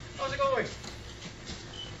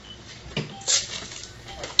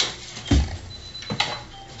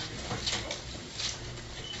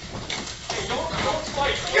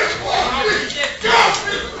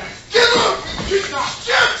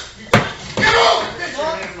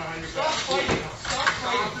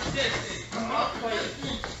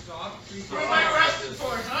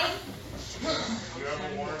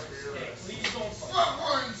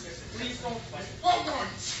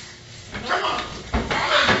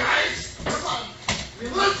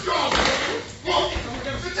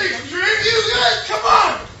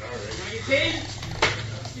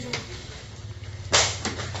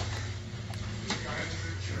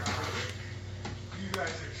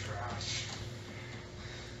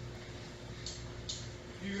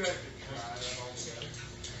You guys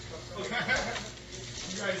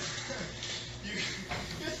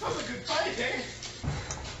this was a good fight, eh?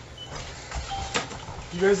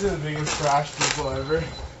 You guys are the biggest trash people ever.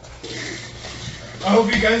 I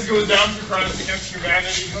hope you guys go down for crimes against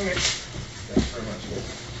humanity. Okay. Thanks very much.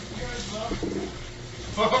 You guys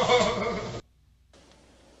love.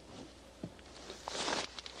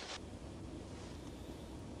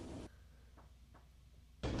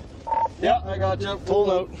 Yeah, I got you. Full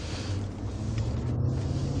note.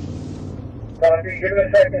 Copy. Give it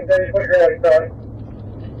a second. Finish what you're like, sorry.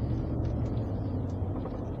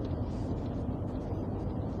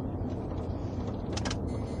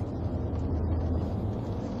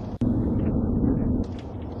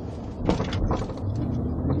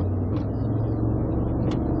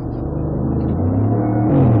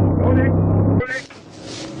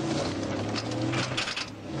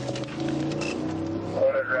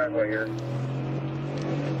 Here.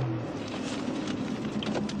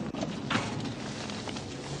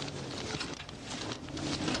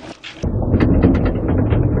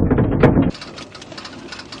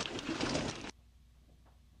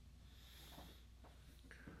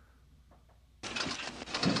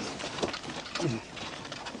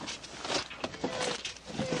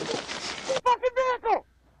 Fucking vehicle!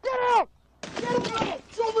 Get out! Get out!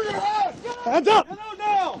 Show me your hand! Hands up! Get out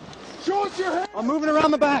now! Show us your hand! I'm moving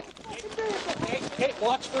around the back. Okay,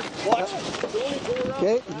 watch for.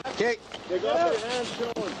 Okay, okay. They got their hands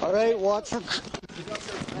showing. All right, watch for.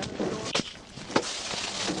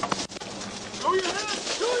 Show your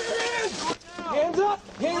hands! Show your hands! Hands up!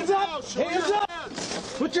 Hands up! Hands up!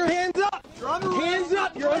 Put your hands up! Hands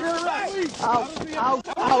up! You're under arrest! Out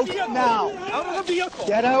now! Out of the vehicle!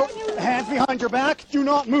 Get out! Hands behind your back! Do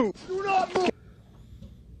not move! Do not move!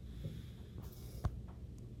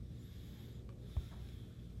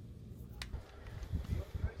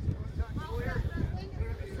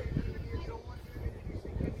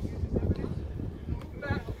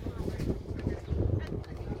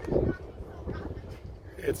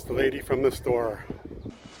 It's the lady from the store.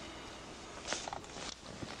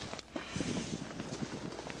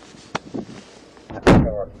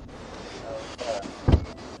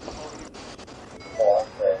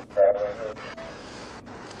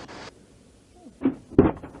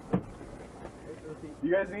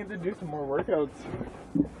 You guys need to do some more workouts.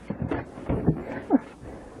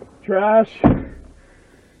 Trash.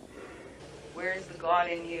 Where's the God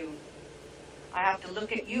in you? I have to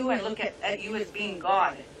look at you and look at you as being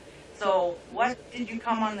God. So what did you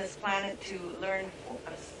come on this planet to learn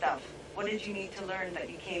stuff? What did you need to learn that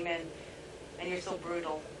you came in and you're so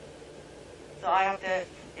brutal? So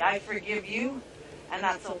I forgive you, and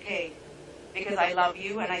that's okay. Because I love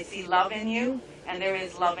you and I see love in you, and there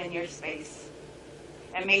is love in your space.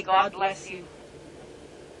 And may God bless you.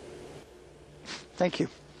 Thank you.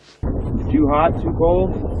 Too hot, too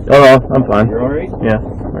cold? Oh, no, I'm fine. You're alright? Yeah.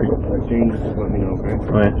 If I change, just let me know, okay?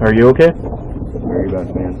 Alright. Are you okay? Very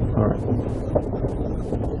best, man. Alright.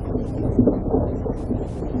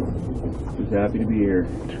 Just happy to be here.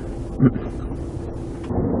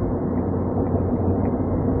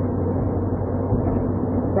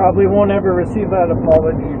 Probably won't ever receive that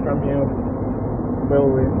apology from you, will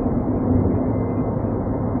we?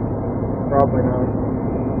 Probably not.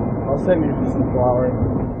 I'll send you just some flowers.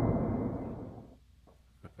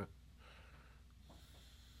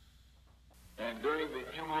 And during the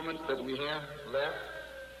few moments that we have left,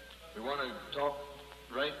 we want to talk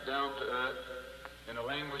right down to earth in a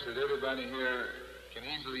language that everybody here can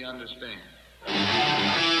easily understand.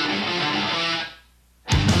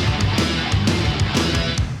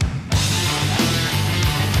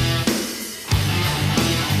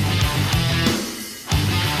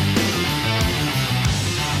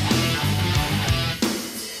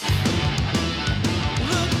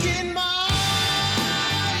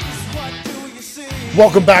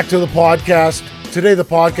 Welcome back to the podcast. Today the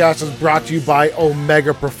podcast is brought to you by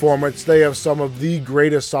Omega Performance. They have some of the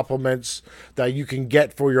greatest supplements that you can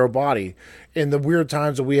get for your body. In the weird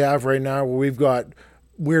times that we have right now, where we've got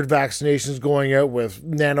weird vaccinations going out with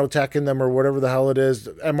nanotech in them or whatever the hell it is,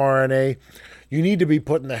 mRNA, you need to be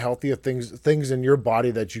putting the healthier things in your body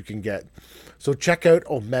that you can get. So check out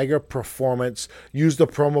Omega Performance. Use the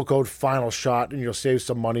promo code FINALSHOT and you'll save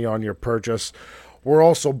some money on your purchase. We're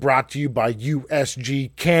also brought to you by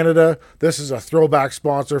USG Canada. This is a throwback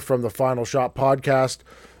sponsor from the Final Shot podcast.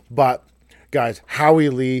 But, guys, Howie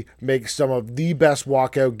Lee makes some of the best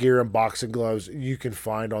walkout gear and boxing gloves you can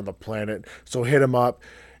find on the planet. So hit him up.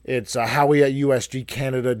 It's Howie at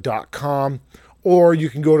usgcanada.com. Or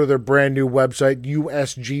you can go to their brand new website,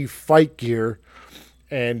 USG Fight Gear,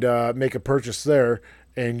 and make a purchase there.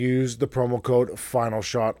 and use the promo code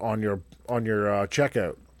FINALSHOT on your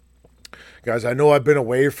checkout. Guys, I know I've been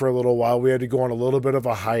away for a little while. We had to go on a little bit of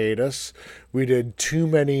a hiatus. We did too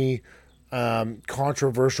many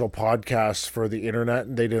controversial podcasts for the internet,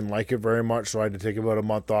 and they didn't like it very much, so I had to take about a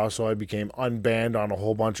month off. So I became unbanned on a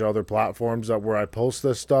whole bunch of other platforms where I post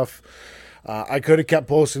this stuff. I could have kept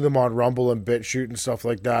posting them on Rumble and BitChute and stuff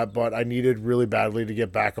like that, but I needed really badly to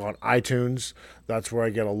get back on iTunes. That's where I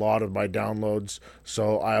get a lot of my downloads.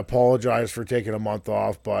 So I apologize for taking a month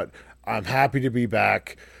off, but I'm happy to be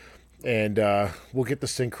back. And we'll get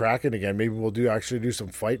this thing cracking again. Maybe we'll actually do some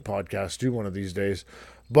fight podcasts too one of these days.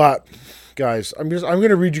 But guys, I'm going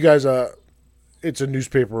to read you guys it's a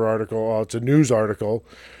newspaper article. It's a news article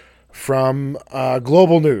from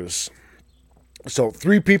Global News. So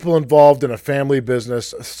 3 people involved in a family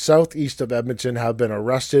business southeast of Edmonton have been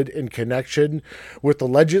arrested in connection with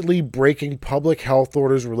allegedly breaking public health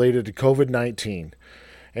orders related to COVID-19.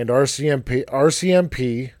 And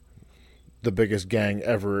RCMP, the biggest gang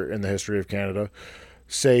ever in the history of Canada,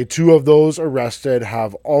 say 2 of those arrested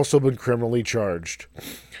have also been criminally charged.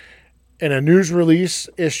 In a news release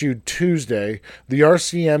issued Tuesday, the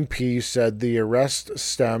RCMP said the arrests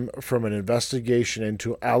stem from an investigation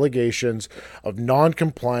into allegations of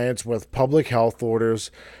non-compliance with public health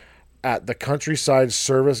orders at the Countryside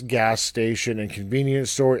Service gas station and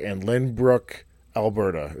convenience store in Lindbrook,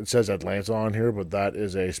 Alberta. It says Atlanta on here, but that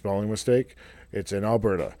is a spelling mistake. It's in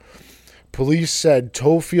Alberta. Police said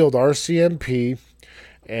Tofield RCMP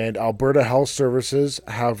and Alberta Health Services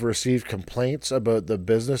have received complaints about the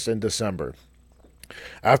business in December.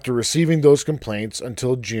 After receiving those complaints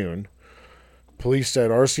until June, police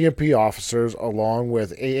said RCMP officers, along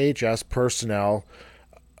with AHS personnel,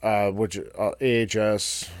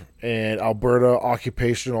 AHS and Alberta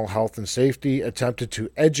Occupational Health and Safety, attempted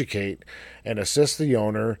to educate and assist the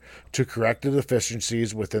owner to correct the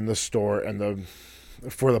deficiencies within the store and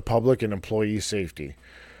for the public and employee safety.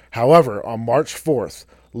 However, on March 4th,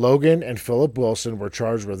 Logan and Philip Wilson were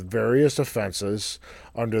charged with various offenses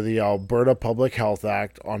under the Alberta Public Health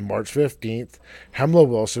Act. On March 15th, Hemla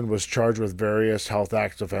Wilson was charged with various Health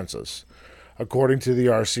Act offenses. According to the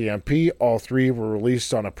RCMP, all 3 were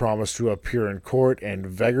released on a promise to appear in court in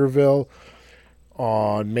Vegreville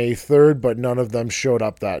on May 3rd, but none of them showed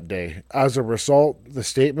up that day. As a result, the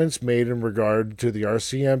statements made in regard to the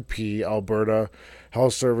RCMP, Alberta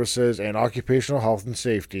Health Services, and Occupational Health and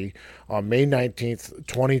Safety on May 19th,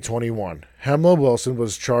 2021. Hemla Wilson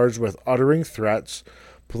was charged with uttering threats,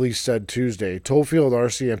 police said Tuesday. Tofield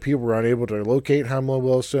RCMP were unable to locate Hemla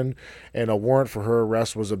Wilson, and a warrant for her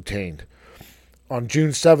arrest was obtained. On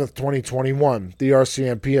June 7th, 2021, the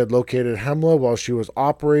RCMP had located Hemla while she was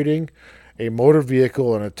operating a motor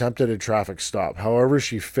vehicle and attempted a traffic stop. However,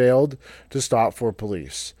 she failed to stop for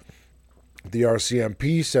police. The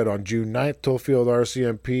RCMP said on June 9th, Tofield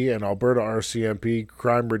RCMP and Alberta RCMP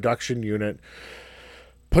Crime Reduction Unit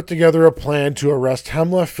put together a plan to arrest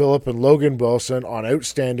Hemla, Philip, and Logan Wilson on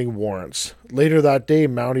outstanding warrants. Later that day,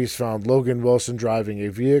 Mounties found Logan Wilson driving a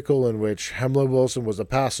vehicle in which Hemla Wilson was a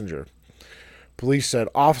passenger. Police said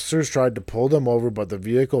officers tried to pull them over, but the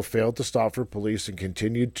vehicle failed to stop for police and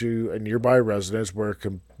continued to a nearby residence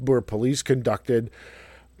where police conducted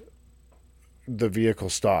the vehicle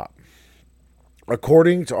stop.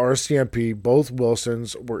 According to RCMP, both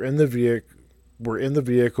Wilsons were in the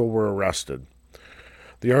vehicle were arrested.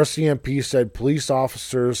 The RCMP said police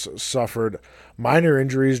officers suffered minor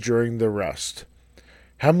injuries during the arrest.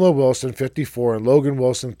 Hemla Wilson, 54, and Logan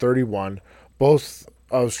Wilson, 31, both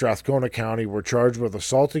of Strathcona County, were charged with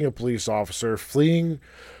assaulting a police officer, fleeing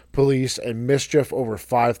police, and mischief over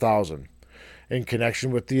 $5,000 in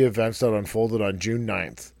connection with the events that unfolded on June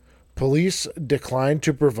 9th. Police declined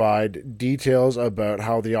to provide details about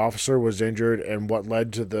how the officer was injured and what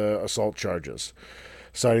led to the assault charges,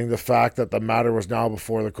 citing the fact that the matter was now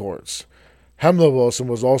before the courts. Hemla Wilson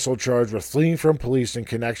was also charged with fleeing from police in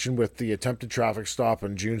connection with the attempted traffic stop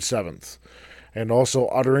on June 7th, and also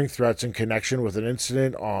uttering threats in connection with an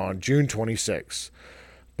incident on June 26th.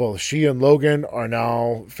 Both she and Logan are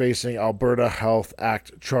now facing Alberta Health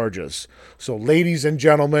Act charges. So, ladies and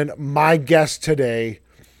gentlemen, my guest today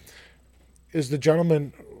is the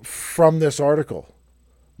gentleman from this article,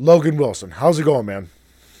 Logan Wilson. How's it going, man?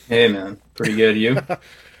 Hey, man. Pretty good. You?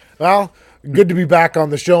 Well, good to be back on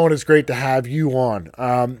the show, and it's great to have you on.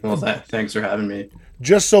 Well, thanks for having me.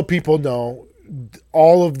 Just so people know,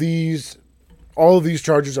 all of these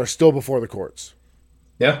charges are still before the courts.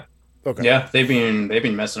 Yeah. Okay. Yeah, they've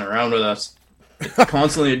been messing around with us,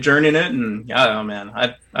 constantly adjourning it, and yeah, oh man,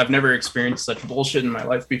 I've never experienced such bullshit in my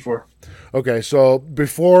life before. Okay, so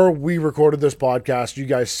before we recorded this podcast, you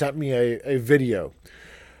guys sent me a video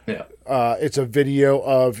Yeah. It's a video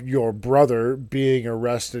of your brother being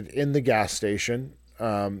arrested in the gas station.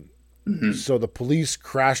 So the police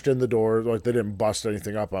crashed in the door. Like, they didn't bust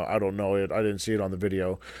anything up. I don't know it. I didn't see it on the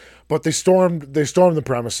video, but they stormed the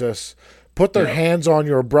premises, put their hands on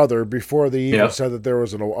your brother before they even said that there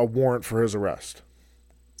was a warrant for his arrest.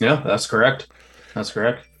 Yeah, that's correct. That's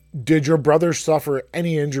correct. Did your brother suffer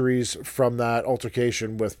any injuries from that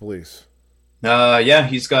altercation with police? Yeah,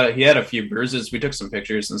 he had a few bruises. We took some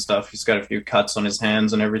pictures and stuff. He's got a few cuts on his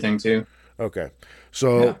hands and everything too. Okay.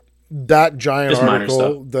 So that giant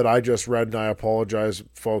article that I just read, and I apologize,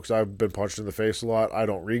 folks, I've been punched in the face a lot. I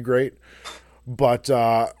don't read great. But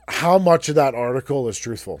how much of that article is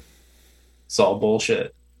truthful? It's all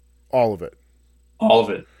bullshit. All of it? All of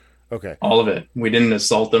it. Okay. All of it. We didn't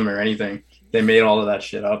assault them or anything. They made all of that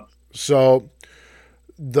shit up. So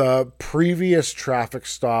the previous traffic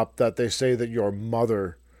stop that they say that your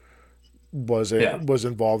mother was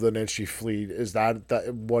involved in and she fled, is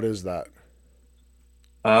that what is that?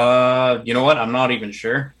 You know what? I'm not even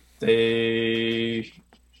sure. They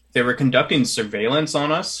were conducting surveillance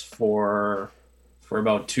on us for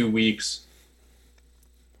about 2 weeks.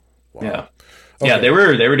 Wow. Yeah. Okay. Yeah, they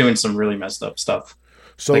were doing some really messed up stuff.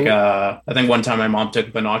 So like, I think one time my mom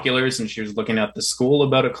took binoculars and she was looking at the school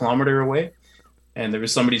about 1 kilometer away, and there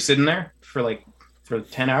was somebody sitting there for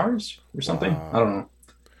 10 hours or something. I don't know.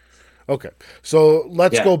 Okay. So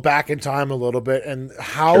let's go back in time a little bit. And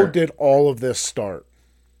how did all of this start?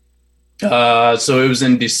 So it was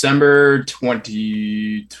in December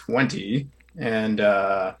 2020, and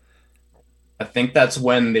I think that's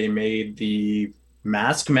when they made the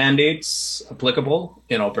mask mandates applicable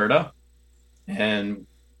in Alberta, and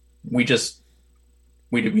we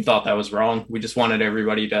thought that was wrong. We just wanted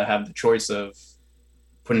everybody to have the choice of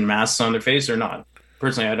putting masks on their face or not.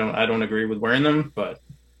 Personally, I don't agree with wearing them, but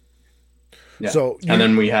yeah. So and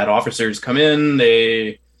then we had officers come in.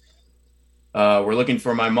 They were looking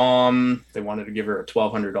for my mom. They wanted to give her a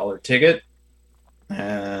 $1,200 ticket,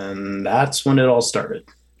 and that's when it all started.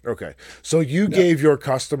 Okay. So you gave your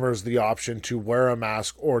customers the option to wear a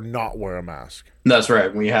mask or not wear a mask. That's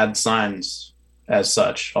right. We had signs as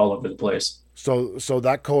such all over the place. So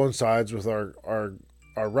that coincides with our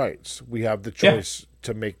rights. We have the choice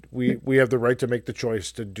to make we have the right to make the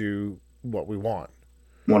choice to do what we want.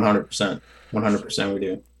 100%. 100% we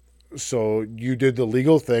do. So you did the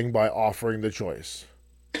legal thing by offering the choice.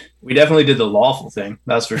 We definitely did the lawful thing.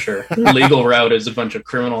 That's for sure. The legal route is a bunch of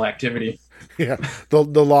criminal activity. Yeah, the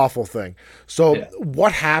lawful thing. So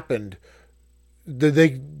what happened? Did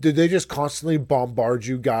they just constantly bombard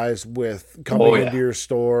you guys with coming into your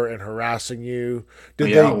store and harassing you?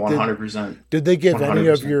 100%. Did they give 100%. Any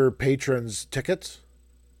of your patrons tickets?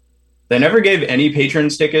 They never gave any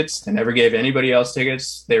patrons tickets. They never gave anybody else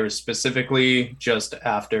tickets. They were specifically just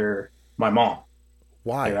after my mom.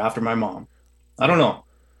 Why? They were after my mom. I don't know.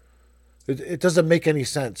 It doesn't make any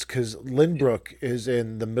sense because Lindbrook is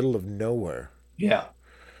in the middle of nowhere. Yeah.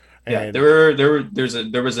 And there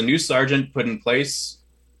was a new sergeant put in place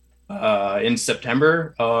in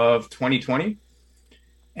September of 2020,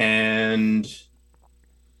 and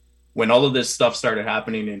when all of this stuff started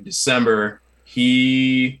happening in December,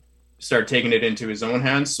 he started taking it into his own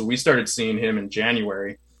hands. So we started seeing him in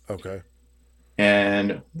January. Okay.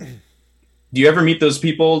 And do you ever meet those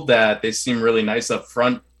people that they seem really nice up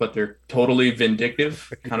front, but they're totally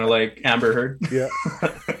vindictive, kind of like Amber Heard? Yeah.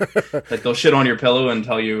 Like they'll shit on your pillow and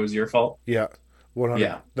tell you it was your fault. Yeah. 100.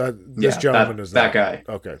 Yeah. This gentleman is that guy.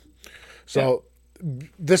 Okay. So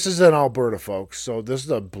this is in Alberta, folks. So this is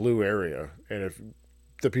a blue area. And if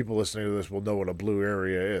the people listening to this will know what a blue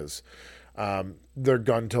area is. They're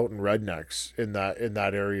gun-toting rednecks in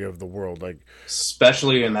that area of the world. Like,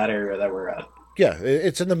 especially in that area that we're at. Yeah,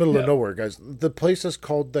 it's in the middle of nowhere, guys. The place is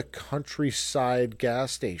called the Countryside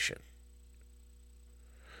Gas Station.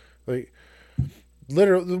 Like,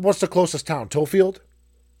 literally, what's the closest town? Tollfield?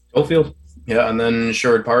 Tollfield, yeah, and then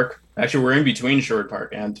Sherwood Park. Actually, we're in between Sherwood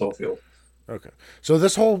Park and Tollfield. Okay, so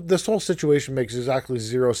this whole situation makes exactly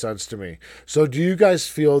zero sense to me. So, do you guys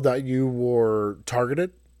feel that you were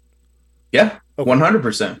targeted? Yeah,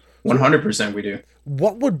 100%. 100% we do.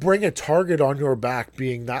 What would bring a target on your back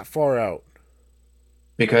being that far out?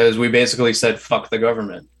 Because we basically said, fuck the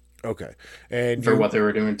government. Okay. And for what they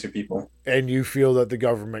were doing to people. And you feel that the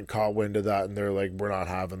government caught wind of that and they're like, we're not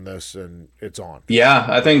having this and it's on. Yeah,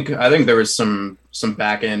 I think there was some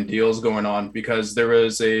back end deals going on because there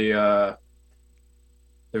was an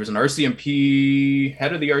RCMP,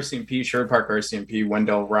 head of the RCMP, Sherwood Park RCMP,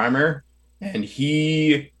 Wendell Reimer, and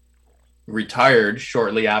he retired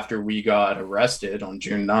shortly after we got arrested on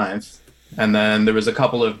June 9th. And then there was a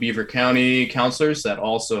couple of Beaver County counselors that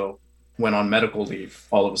also went on medical leave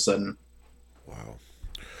all of a sudden. Wow.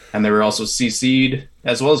 And they were also CC'd,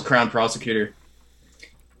 as well as Crown Prosecutor.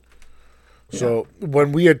 So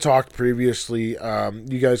when we had talked previously,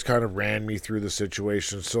 you guys kind of ran me through the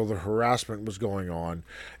situation. So the harassment was going on,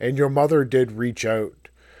 and your mother did reach out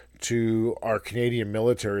to our Canadian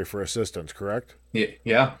military for assistance, correct?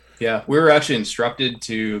 Yeah. We were actually instructed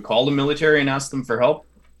to call the military and ask them for help,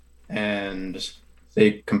 and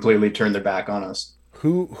they completely turned their back on us.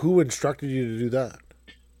 Who instructed you to do that?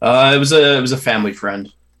 It was a family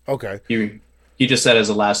friend. Okay. He just said as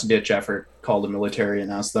a last ditch effort, call the military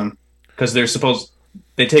and ask them. Because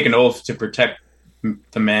they take an oath to protect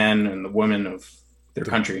the man and the woman of their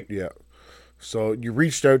country. Yeah. So you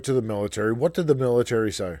reached out to the military. What did the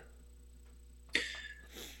military say?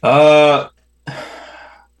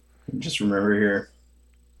 Just remember here.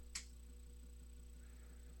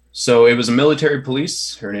 So it was a military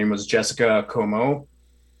police. Her name was Jessica Como.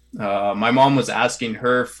 My mom was asking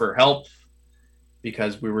her for help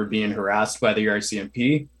because we were being harassed by the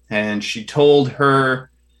RCMP. And she told her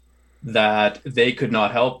that they could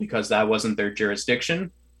not help because that wasn't their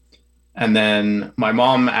jurisdiction. And then my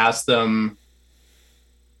mom asked them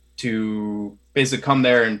to basically come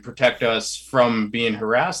there and protect us from being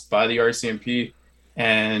harassed by the RCMP.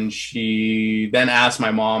 And she then asked my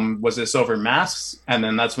mom, was this over masks? And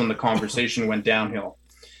then that's when the conversation went downhill.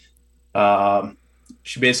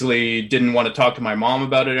 She basically didn't want to talk to my mom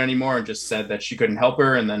about it anymore and just said that she couldn't help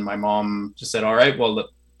her. And then my mom just said, all right, well,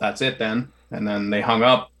 that's it then. And then they hung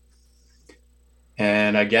up.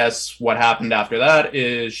 And I guess what happened after that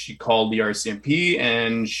is she called the RCMP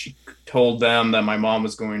and she told them that my mom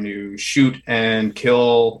was going to shoot and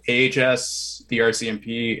kill AHS, the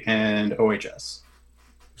RCMP, and OHS.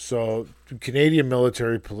 So Canadian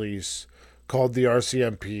military police called the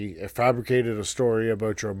RCMP, fabricated a story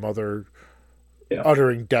about your mother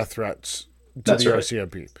uttering death threats to the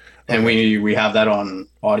RCMP. Okay. And we have that on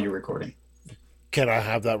audio recording. Can I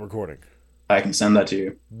have that recording? I can send that to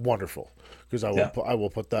you. Wonderful. Because I will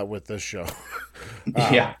put that with this show.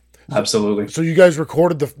 Yeah, absolutely. So you guys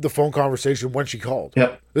recorded the phone conversation when she called.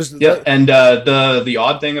 Yep. And the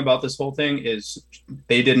odd thing about this whole thing is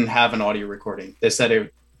they didn't have an audio recording. They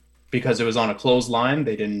said because it was on a closed line,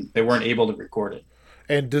 they weren't able to record it.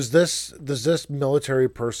 And does this military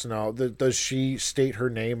personnel, does she state her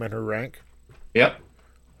name and her rank? Yep.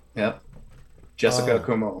 Jessica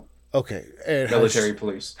Como. Okay. And military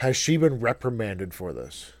police. Has she been reprimanded for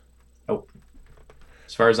this? Oh.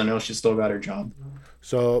 As far as I know, she still got her job.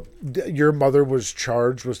 So your mother was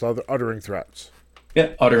charged with uttering threats?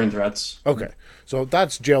 Yeah, uttering threats. Okay. So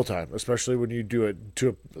that's jail time, especially when you do it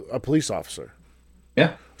to a police officer.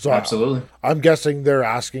 Yeah, so absolutely. I'm guessing they're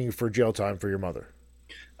asking for jail time for your mother.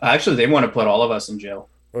 Actually, they want to put all of us in jail.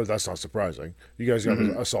 Oh, that's not surprising. You guys got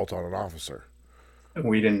an assault on an officer.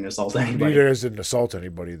 We didn't assault anybody. You guys didn't assault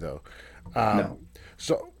anybody, though. No.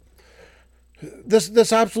 So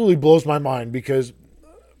this absolutely blows my mind because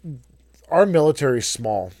our military is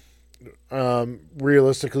small.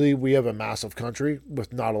 Realistically, we have a massive country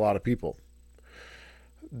with not a lot of people.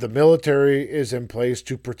 The military is in place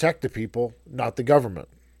to protect the people, not the government.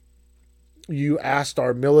 You asked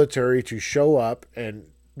our military to show up and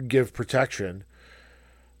give protection.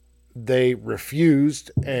 They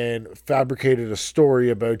refused and fabricated a story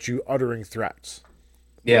about you uttering threats.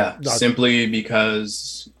 Yeah, simply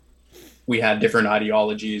because we had different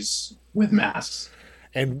ideologies with masks.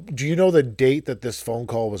 And do you know the date that this phone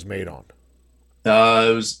call was made on?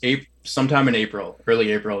 It was sometime in April,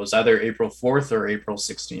 early April. It was either April 4th or April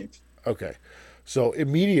 16th. Okay. So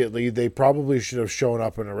immediately they probably should have shown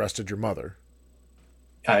up and arrested your mother.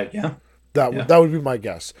 Yeah. That would be my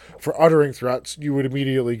guess. For uttering threats, you would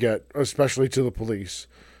immediately get, especially to the police.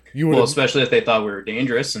 Especially if they thought we were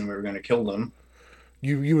dangerous and we were going to kill them.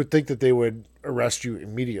 You would think that they would arrest you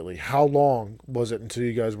immediately. How long was it until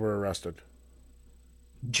you guys were arrested?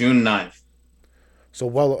 June 9th. So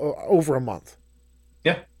well over a month.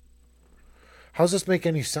 Yeah. How does this make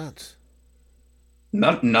any sense?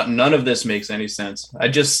 None of this makes any sense. I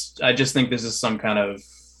just think this is some kind of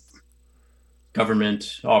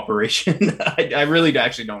government operation. I really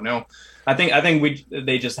actually don't know. I think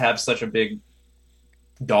they just have such a big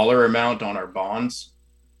dollar amount on our bonds.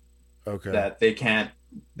 Okay. That they can't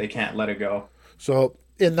let it go. So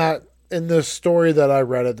in the story that I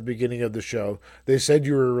read at the beginning of the show, they said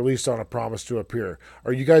you were released on a promise to appear.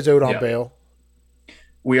 Are you guys out on bail?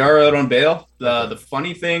 We are out on bail. The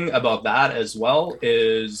funny thing about that as well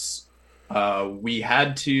is we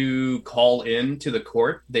had to call in to the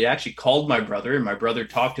court. They actually called my brother, and my brother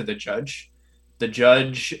talked to the judge the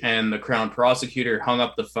judge and the Crown prosecutor hung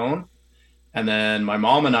up the phone. And then my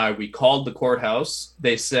mom and I, we called the courthouse.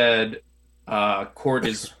 They said court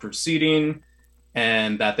is proceeding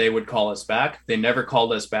and that they would call us back. They never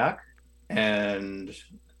called us back. And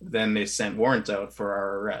then they sent warrants out for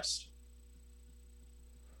our arrest.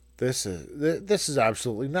 This is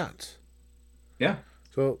absolutely nuts. Yeah.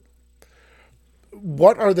 So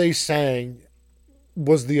what are they saying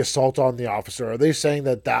was the assault on the officer? Are they saying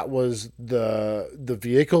that was the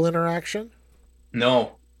vehicle interaction?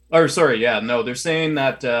 No. Or sorry, yeah, no. They're saying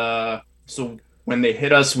that so when they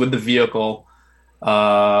hit us with the vehicle, one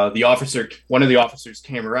of the officers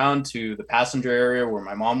came around to the passenger area where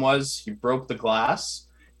my mom was. He broke the glass.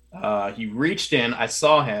 He reached in. I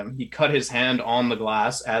saw him. He cut his hand on the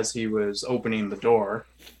glass as he was opening the door.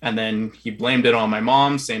 And then he blamed it on my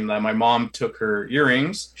mom, saying that my mom took her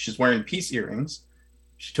earrings. She's wearing peace earrings.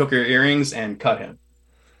 She took her earrings and cut him.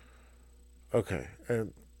 Okay.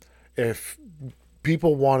 And if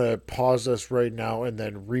people want to pause this right now and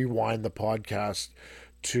then rewind the podcast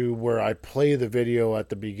to where I play the video at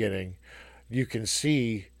the beginning, you can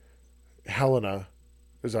see Helena.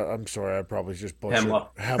 I'm sorry, I probably just butchered.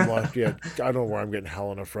 Hemla. Yeah, I don't know where I'm getting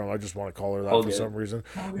Helena from. I just want to call her that for some reason.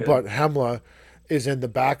 But Hemla is in the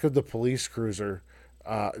back of the police cruiser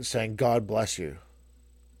saying, "God bless you."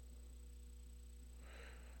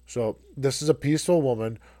 So this is a peaceful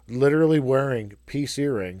woman literally wearing peace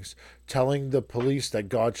earrings, telling the police that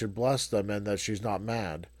God should bless them and that she's not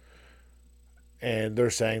mad. And they're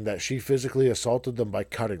saying that she physically assaulted them by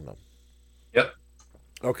cutting them. Yep.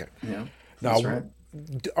 Okay. Yeah. Now, That's right.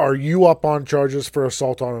 Are you up on charges for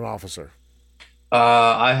assault on an officer?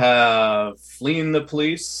 I have fleeing the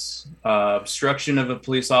police, obstruction of a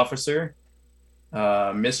police officer,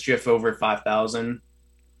 mischief over 5,000,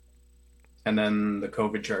 and then the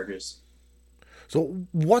COVID charges. So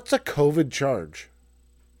what's a COVID charge?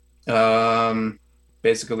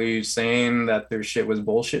 Basically saying that their shit was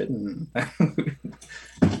bullshit. And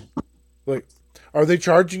like, are they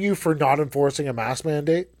charging you for not enforcing a mask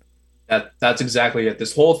mandate? That's exactly it.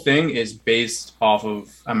 This whole thing is based off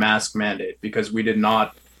of a mask mandate because we did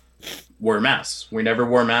not wear masks. We never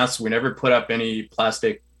wore masks. We never put up any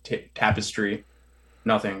plastic tapestry.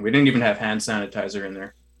 Nothing. We didn't even have hand sanitizer in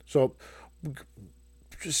there. So,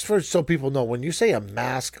 just so people know, when you say a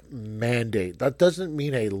mask mandate, that doesn't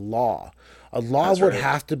mean a law. A law would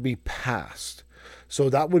have to be passed. So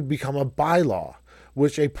that would become a bylaw,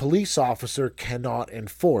 which a police officer cannot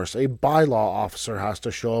enforce. A bylaw officer has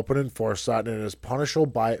to show up and enforce that, and it is punishable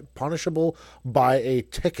by a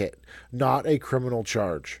ticket, not a criminal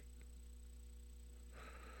charge.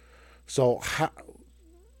 So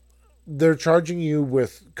they're charging you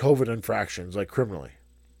with COVID infractions, like criminally.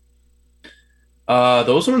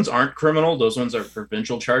 Those ones aren't criminal. Those ones are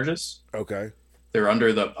provincial charges. Okay. They're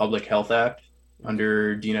under the Public Health Act,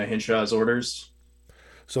 under Dina Hinshaw's orders.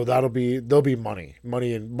 So there'll be money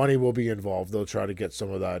will be involved. They'll try to get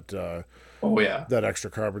some of that. That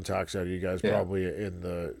extra carbon tax out of you guys, probably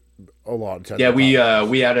in a lot. Yeah, we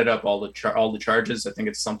added up all the charges. I think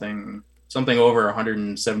it's something over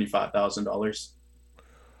 $175,000.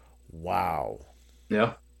 Wow.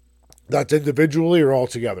 Yeah. That's individually or all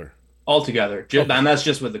together? All together, and that's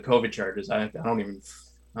just with the COVID charges. I don't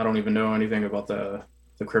even know anything about the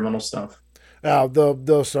criminal stuff.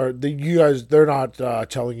 They'll start. You guys, they're not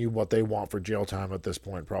telling you what they want for jail time at this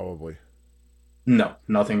point, probably. No,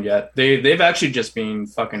 nothing yet. They've actually just been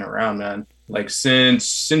fucking around, man. Like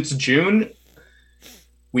since June,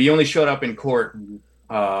 we only showed up in court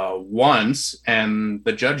once, and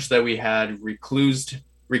the judge that we had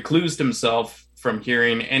reclused himself from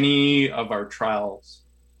hearing any of our trials.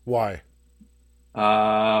 Why?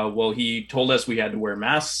 Well, he told us we had to wear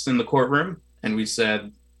masks in the courtroom, and we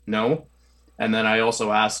said no. And then I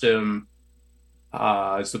also asked him,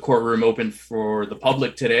 is the courtroom open for the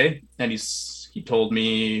public today? And he told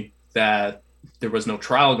me that there was no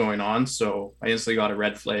trial going on, so I instantly got a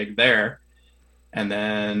red flag there. And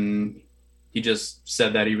then he just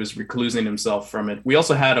said that he was reclusing himself from it. We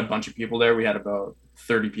also had a bunch of people there. We had about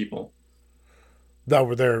 30 people. That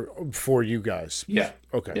were there for you guys? Yeah.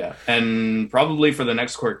 Okay. Yeah. And probably for the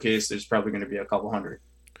next court case, there's probably going to be a couple hundred.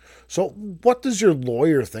 So what does your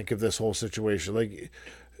lawyer think of this whole situation? Like,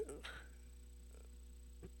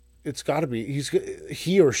 it's got to be,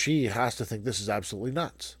 he or she has to think this is absolutely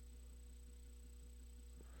nuts.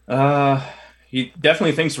 He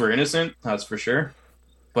definitely thinks we're innocent. That's for sure.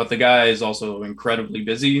 But the guy is also incredibly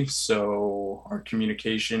busy. So our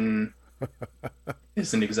communication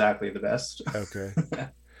isn't exactly the best. Okay.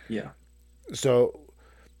 Yeah. So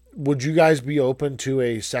would you guys be open to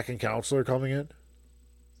a second counselor coming in?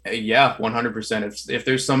 Yeah, 100%. If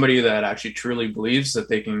there's somebody that actually truly believes that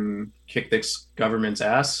they can kick this government's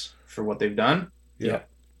ass for what they've done, yeah.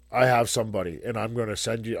 I have somebody, and I'm going to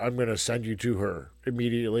send you. I'm going to send you to her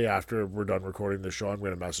immediately after we're done recording the show. I'm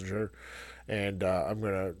going to message her, and I'm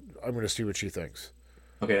going to see what she thinks.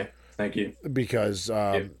 Okay, thank you. Because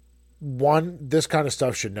one, this kind of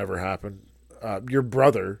stuff should never happen. Your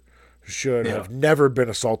brother should have never been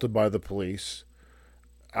assaulted by the police.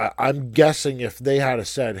 I'm guessing if they had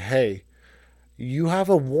said, "Hey, you have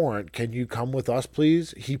a warrant. Can you come with us,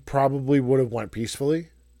 please?" He probably would have went peacefully.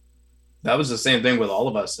 That was the same thing with all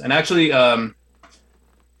of us. And actually,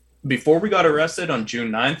 before we got arrested on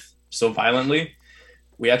June 9th, so violently,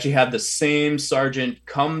 we actually had the same sergeant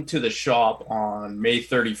come to the shop on May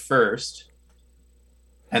 31st.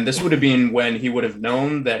 And this would have been when he would have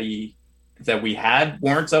known that we had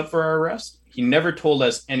warrants out for our arrest. He never told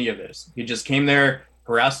us any of this. He just came there,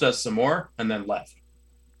 harassed us some more, and then left.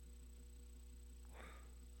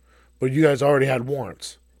 But you guys already had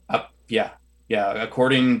warrants. Yeah.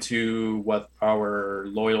 According to what our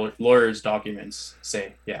lawyers' documents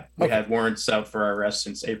say, we had warrants out for our arrest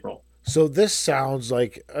since April. So this sounds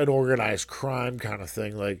like an organized crime kind of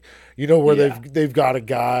thing, like where they've got a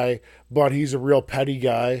guy, but he's a real petty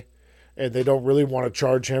guy, and they don't really want to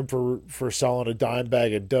charge him for selling a dime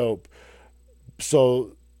bag of dope.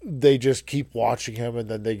 So they just keep watching him, and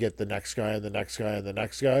then they get the next guy and the next guy and the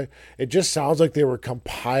next guy. It just sounds like they were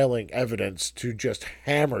compiling evidence to just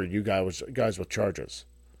hammer you guys with charges.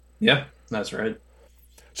 Yeah, that's right.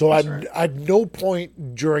 So at no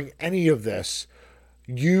point during any of this,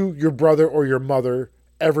 you, your brother, or your mother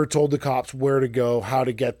ever told the cops where to go, how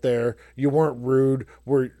to get there. You weren't rude.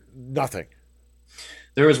 Nothing.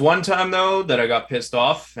 There was one time, though, that I got pissed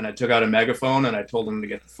off, and I took out a megaphone, and I told them to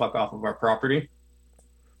get the fuck off of our property.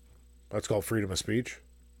 That's called freedom of speech.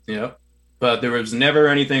 Yeah. But there was never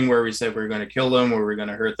anything where we said we were going to kill them or we were going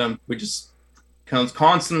to hurt them. We just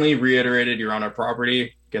constantly reiterated, you're on our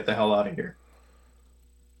property, get the hell out of here.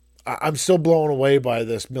 I'm still blown away by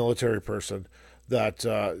this military person that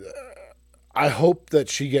I hope that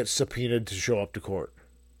she gets subpoenaed to show up to court.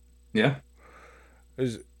 Yeah.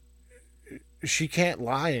 She can't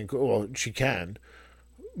lie. Well, she can,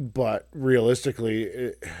 but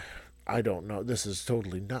realistically, I don't know. This is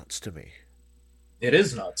totally nuts to me. It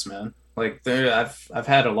is nuts, man. Like I've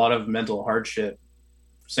had a lot of mental hardship.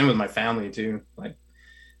 Same with my family too. Like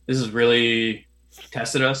this has really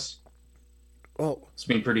tested us. Well, it's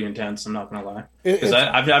been pretty intense. I'm not gonna lie, because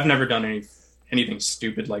I've never done anything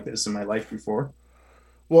stupid like this in my life before.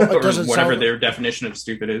 Well, it doesn't whatever their definition of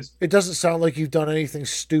stupid is. It doesn't sound like you've done anything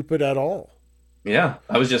stupid at all. Yeah,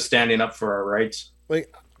 I was just standing up for our rights.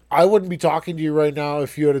 Like, I wouldn't be talking to you right now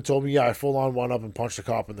if you had told me, I full on went up and punched a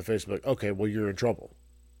cop in the face. Like, okay, well, you're in trouble.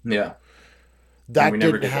 Yeah. That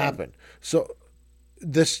didn't happen. So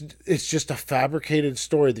it's just a fabricated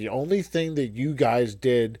story. The only thing that you guys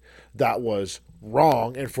did that was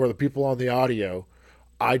wrong, and for the people on the audio,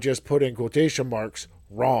 I just put in quotation marks,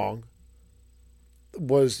 wrong,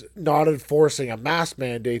 was not enforcing a mask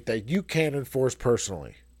mandate that you can't enforce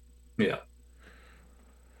personally. Yeah.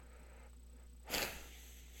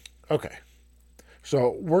 Okay.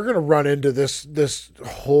 So we're going to run into this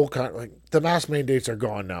whole kind of, like, the mask mandates are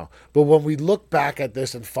gone now. But when we look back at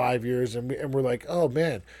this in 5 years and we're like, oh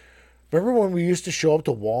man, remember when we used to show up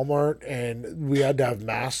to Walmart and we had to have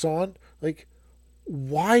masks on? Like,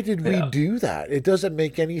 why did we do that? It doesn't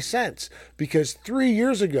make any sense, because 3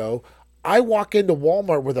 years ago, I walk into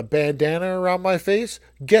Walmart with a bandana around my face.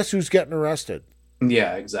 Guess who's getting arrested?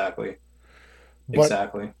 Yeah, exactly.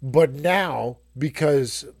 Exactly. But now,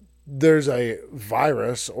 because there's a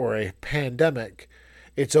virus or a pandemic,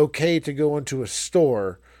 it's okay to go into a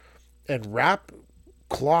store and wrap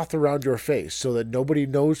cloth around your face so that nobody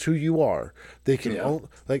knows who you are. They can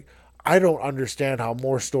I don't understand how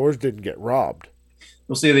more stores didn't get robbed.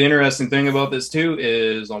 We'll see. The interesting thing about this too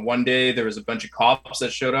is on one day there was a bunch of cops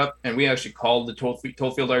that showed up, and we actually called the Tollfield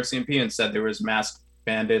RCMP and said there was masked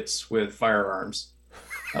bandits with firearms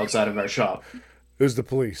outside of our shop. It was the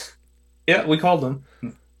police. Yeah, we called them.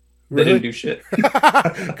 They Really? didn't do shit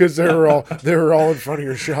because they were all in front of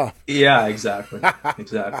your shop. Yeah, exactly.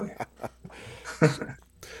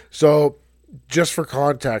 So, just for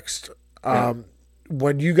context,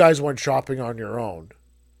 when you guys went shopping on your own,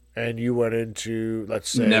 and you went into, let's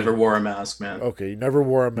say, never wore a mask, man. Okay, you never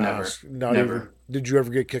wore a mask. Never. Even, did you ever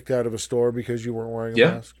get kicked out of a store because you weren't wearing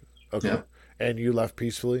a mask? Okay. Yeah. And you left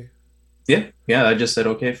peacefully? Yeah. I just said,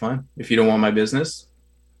 okay, fine. If you don't want my business,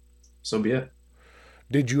 so be it.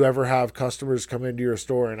 Did you ever have customers come into your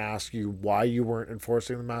store and ask you why you weren't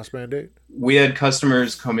enforcing the mask mandate? We had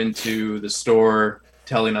customers come into the store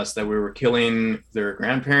telling us that we were killing their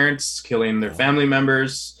grandparents, killing their family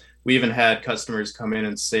members. We even had customers come in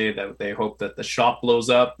and say that they hope that the shop blows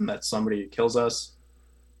up and that somebody kills us.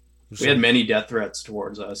 We had many death threats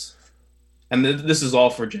towards us. And this is all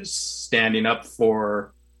for just standing up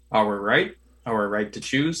for our right to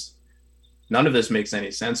choose. None of this makes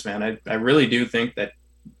any sense, man. I really do think that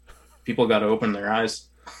people got to open their eyes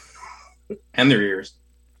and their ears,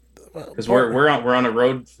 because we're on a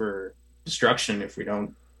road for destruction if we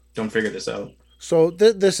don't figure this out. So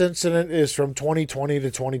this incident is from 2020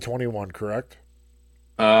 to 2021, correct?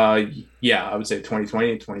 Yeah, I would say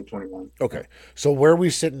 2020 and 2021. Okay. So where we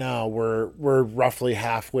sit now, we're roughly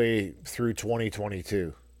halfway through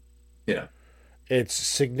 2022. Yeah. It's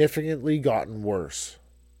significantly gotten worse.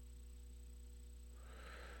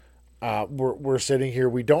 We're sitting here,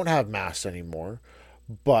 we don't have masks anymore,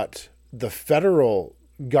 but the federal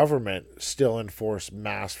government still enforce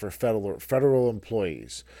masks for federal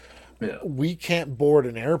employees. Yeah. We can't board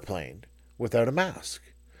an airplane without a mask.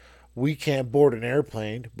 We can't board an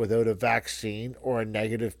airplane without a vaccine or a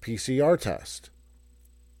negative PCR test.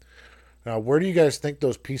 Now, where do you guys think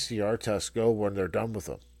those PCR tests go when they're done with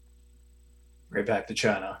them? Right back to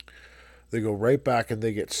China. They go right back and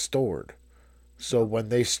they get stored. So when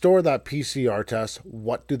they store that PCR test,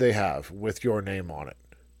 what do they have with your name on it?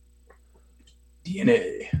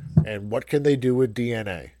 DNA. And what can they do with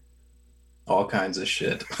DNA? All kinds of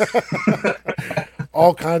shit.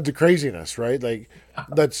 All kinds of craziness, right? Like,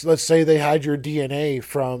 let's say they had your DNA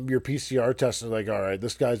from your PCR test and like, all right,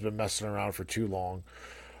 this guy's been messing around for too long.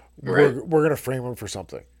 Right. We're gonna frame him for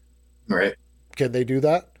something. Right. Can they do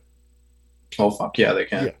that? Oh fuck yeah, they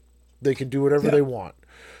can. Yeah, they can do whatever they want.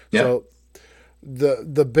 Yeah. So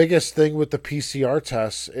the biggest thing with the PCR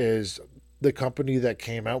tests is the company that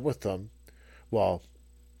came out with them, well,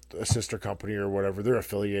 a sister company or whatever, they're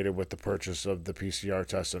affiliated with the purchase of the PCR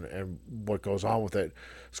test and what goes on with it.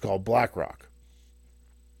 It's called BlackRock.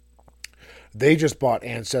 They just bought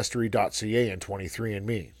Ancestry.ca and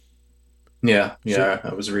 23andMe. Yeah, So,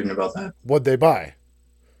 I was reading about that. What'd they buy?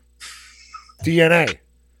 DNA.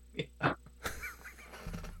 Yeah.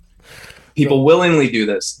 People willingly do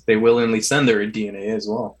this. They willingly send their DNA as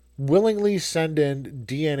well. Willingly send in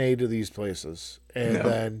DNA to these places. And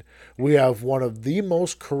then we have one of the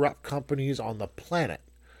most corrupt companies on the planet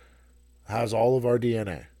has all of our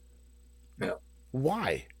DNA. Yeah.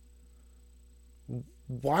 Why?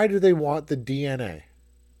 Why do they want the DNA?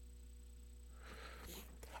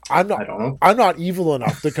 I don't know. I'm not evil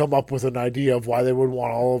enough to come up with an idea of why they would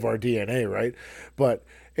want all of our DNA, right? But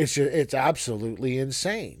it's absolutely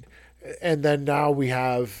insane. And then now we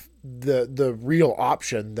have the real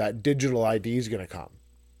option that digital ID is going to come.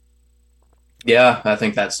 Yeah, I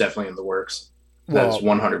think that's definitely in the works. That is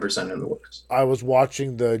Well, 100% in the works. I was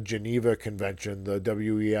watching the Geneva Convention, the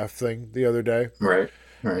WEF thing, the other day. Right.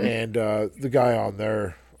 Right. And the guy on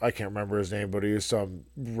there, I can't remember his name, but he was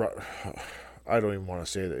I don't even want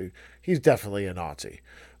to say that. He's definitely a Nazi.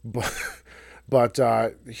 But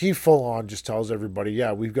he full on just tells everybody,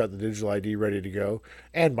 yeah, we've got the digital ID ready to go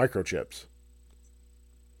and microchips.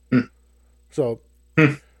 So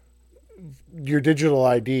your digital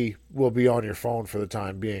ID will be on your phone for the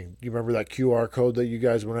time being. You remember that QR code that you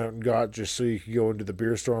guys went out and got just so you could go into the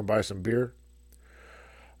beer store and buy some beer?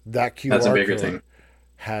 That QR That's a bigger code thing.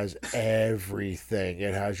 has everything.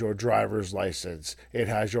 It has your driver's license. It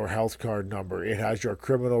has your health card number. It has your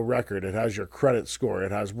criminal record. It has your credit score.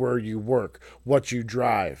 It has where you work, what you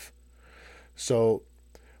drive. So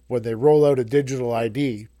when they roll out a digital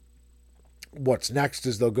ID, what's next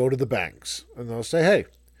is they'll go to the banks and they'll say, hey,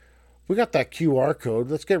 we got that QR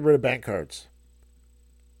code. Let's get rid of bank cards.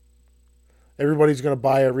 Everybody's going to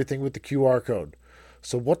buy everything with the QR code.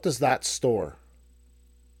 So what does that store?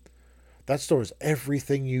 That stores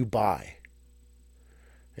everything you buy.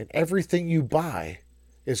 And everything you buy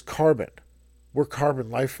is carbon. We're carbon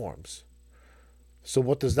life forms. So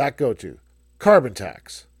what does that go to? Carbon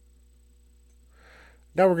tax.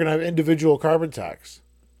 Now we're going to have individual carbon tax.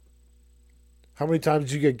 How many times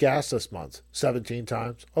did you get gas this month? 17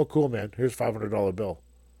 times. Oh, cool, man. Here's a $500 bill.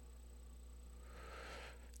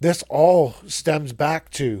 This all stems back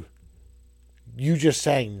to you just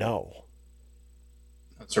saying no.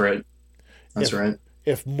 That's right. That's right.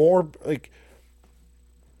 If more, like,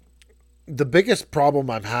 the biggest problem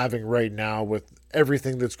I'm having right now with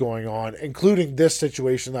everything that's going on, including this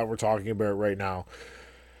situation that we're talking about right now,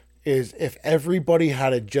 is if everybody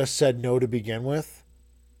had just said no to begin with,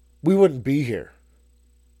 we wouldn't be here.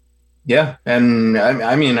 Yeah, and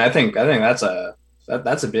I mean, I think that's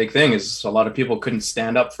a big thing. Is a lot of people couldn't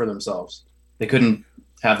stand up for themselves. They couldn't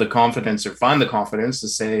have the confidence or find the confidence to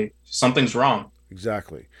say something's wrong.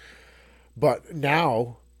 Exactly. But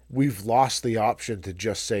now we've lost the option to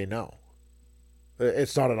just say no.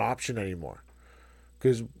 It's not an option anymore.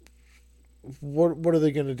 Because what are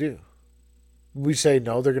they going to do? We say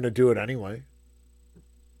no, they're going to do it anyway.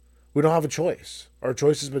 We don't have a choice. Our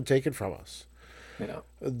choice has been taken from us. Yeah.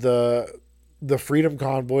 The Freedom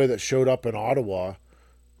Convoy that showed up in Ottawa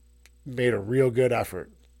made a real good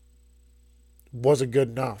effort. Wasn't good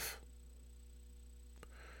enough.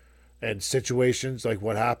 And situations like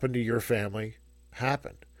what happened to your family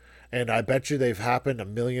happened. And I bet you they've happened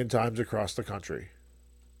 1,000,000 times across the country.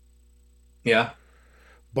 Yeah.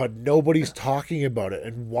 But nobody's talking about it.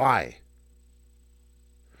 And why?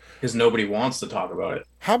 Because nobody wants to talk about it.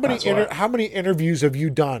 How many interviews have you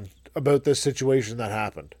done about this situation that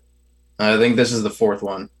happened? I think this is the 4th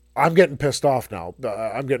one. I'm getting pissed off now.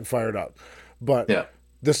 I'm getting fired up. But yeah.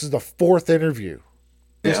 This is the 4th interview.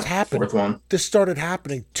 This happened. 4th one. This started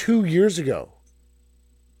happening 2 years ago.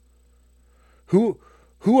 Who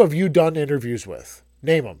have you done interviews with?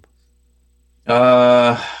 Name them.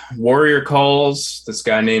 Warrior Calls. This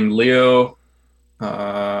guy named Leo.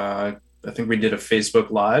 I think we did a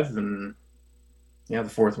Facebook Live, and yeah, the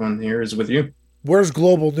 4th one here is with you. Where's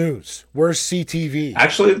Global News? Where's CTV?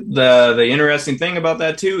 Actually, the interesting thing about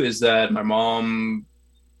that too is that my mom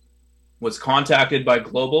was contacted by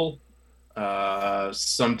Global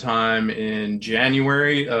sometime in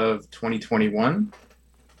January of 2021.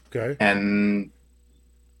 Okay. And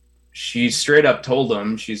she straight up told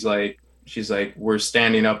them, she's like, we're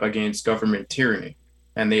standing up against government tyranny,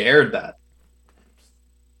 and they aired that.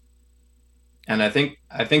 And I think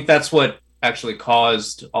that's what actually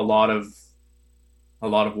caused a lot of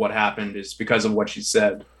what happened is because of what she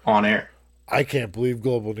said on air. I can't believe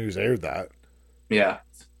Global News aired that. Yeah.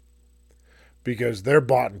 Because they're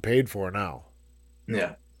bought and paid for now.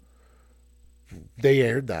 Yeah. They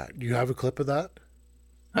aired that. You have a clip of that?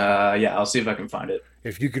 Yeah, I'll see if I can find it.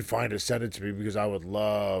 If you could find it, send it to me because I would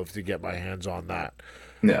love to get my hands on that.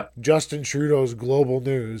 Yeah. Justin Trudeau's Global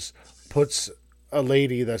News puts a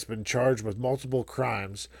lady that's been charged with multiple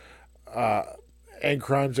crimes and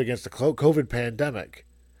crimes against the COVID pandemic.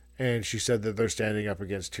 And she said that they're standing up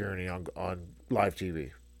against tyranny on live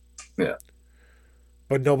TV. Yeah.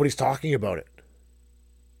 But nobody's talking about it.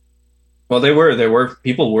 Well,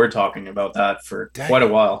 people were talking about that for quite a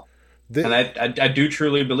while. And I do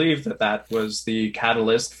truly believe that was the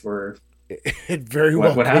catalyst for it very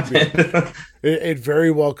well what happened. It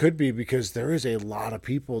very well could be because there is a lot of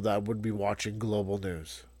people that would be watching Global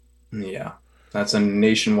News. Yeah, that's a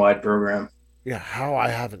nationwide program. Yeah, how I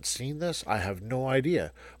haven't seen this, I have no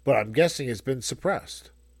idea. But I'm guessing it's been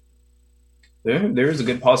suppressed. There is a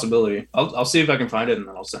good possibility. I'll see if I can find it, and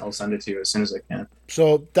then I'll send it to you as soon as I can.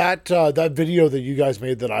 So that video that you guys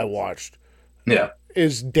made that I watched, yeah,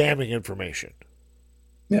 is damning information.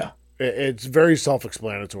 Yeah, it's very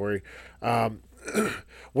self-explanatory.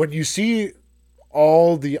 When you see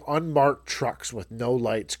all the unmarked trucks with no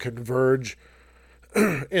lights converge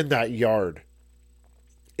in that yard,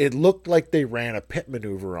 it looked like they ran a pit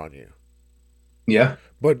maneuver on you. Yeah,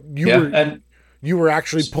 but you were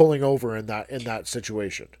actually pulling over in that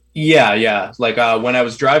situation. Yeah. Like when I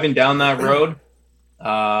was driving down that road,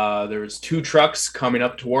 there was 2 trucks coming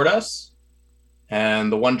up toward us,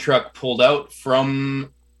 and the one truck pulled out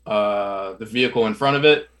from the vehicle in front of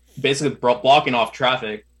it, basically blocking off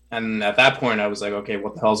traffic. And at that point, I was like, okay,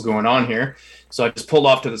 what the hell's going on here? So I just pulled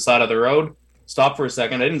off to the side of the road, stopped for a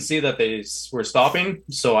second. I didn't see that they were stopping,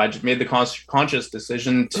 so I just made the conscious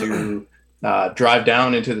decision to drive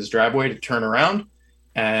down into this driveway to turn around.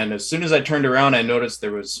 And as soon as I turned around, I noticed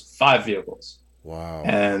there was 5 vehicles. Wow.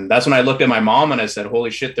 And that's when I looked at my mom and I said,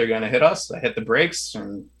 holy shit, they're going to hit us. I hit the brakes,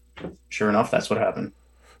 and sure enough, that's what happened.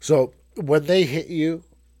 So when they hit you,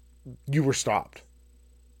 you were stopped.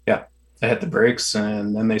 Yeah. I hit the brakes,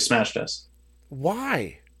 and then they smashed us.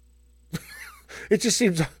 Why? It just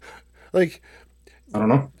seems like, I don't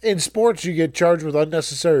know. In sports, you get charged with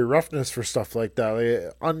unnecessary roughness for stuff like that.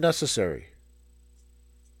 Like, unnecessary.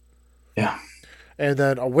 Yeah. And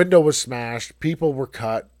then a window was smashed. People were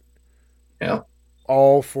cut. Yeah.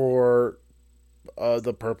 All for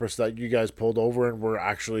the purpose that you guys pulled over and were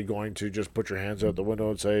actually going to just put your hands out the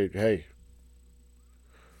window and say, hey.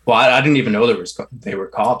 Well, I didn't even know they were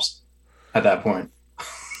cops at that point.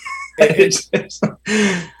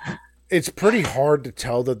 It's pretty hard to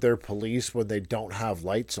tell that they're police when they don't have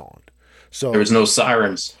lights on. So there was no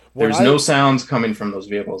sirens. There's no sounds coming from those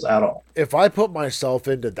vehicles at all. If I put myself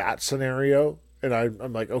into that scenario and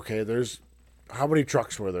I'm like, okay, how many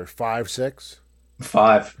trucks were there? 5, 6?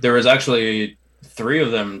 5. There was actually 3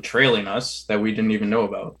 of them trailing us that we didn't even know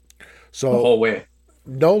about. So the whole way.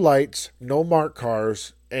 no lights, no marked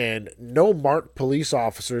cars, and no marked police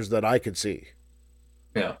officers that I could see.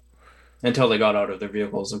 Yeah. Until they got out of their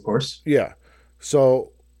vehicles, of course. Yeah.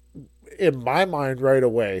 So in my mind right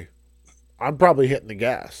away, I'm probably hitting the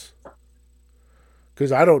gas.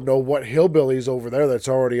 Because I don't know what hillbilly's over there that's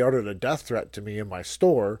already uttered a death threat to me in my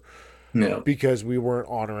store because we weren't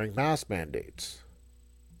honoring mask mandates.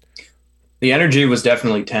 The energy was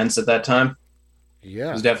definitely tense at that time. Yeah.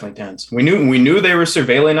 It was definitely tense. We knew they were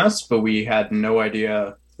surveilling us, but we had no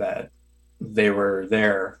idea that they were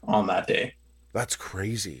there on that day. That's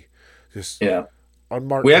crazy. Just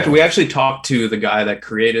unmarked. We actually talked to the guy that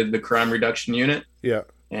created the crime reduction unit. Yeah.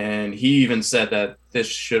 And he even said that this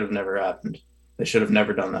should have never happened. They should have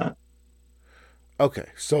never done that. Okay,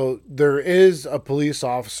 so there is a police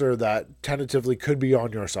officer that tentatively could be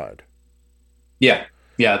on your side. Yeah.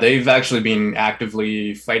 Yeah, they've actually been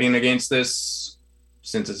actively fighting against this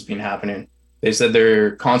since it's been happening. They said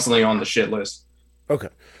they're constantly on the shit list. Okay.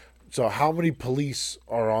 So how many police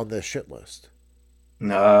are on this shit list?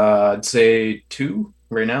 I'd say 2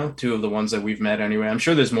 right now. 2 of the ones that we've met anyway. I'm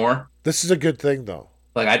sure there's more. This is a good thing, though.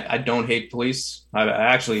 Like, I don't hate police. I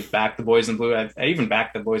actually back the boys in blue. I even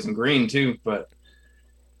back the boys in green, too. But,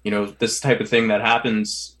 you know, this type of thing that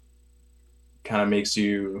happens kind of makes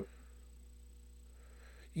you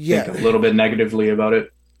think a little bit negatively about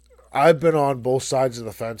it. I've been on both sides of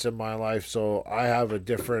the fence in my life, so I have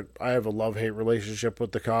a love-hate relationship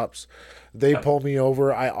with the cops. They pull me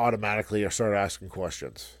over, I automatically start asking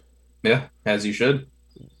questions. Yeah, as you should.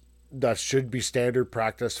 That should be standard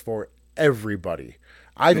practice for everybody.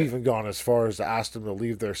 I've even gone as far as to ask them to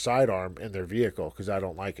leave their sidearm in their vehicle because I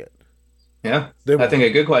don't like it. Yeah. I think a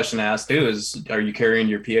good question to ask, too, is, are you carrying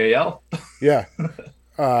your PAL? Yeah.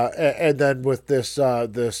 And then with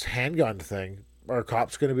this handgun thing, are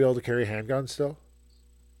cops going to be able to carry handguns still?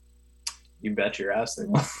 You bet your ass they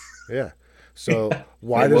will. Yeah. So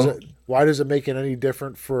why does it make it any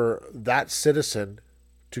different for that citizen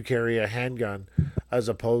to carry a handgun as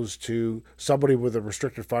opposed to somebody with a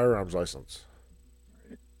restricted firearms license?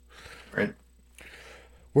 Right.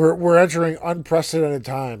 We're entering unprecedented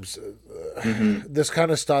times. Mm-hmm. This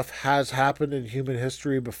kind of stuff has happened in human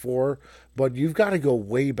history before, but you've got to go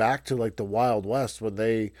way back to like the Wild West when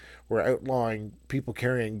they were outlawing people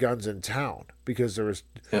carrying guns in town because there was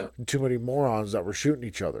too many morons that were shooting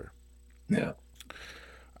each other. Yeah.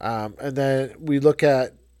 And then we look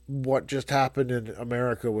at what just happened in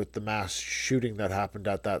America with the mass shooting that happened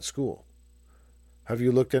at that school. Have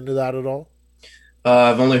you looked into that at all?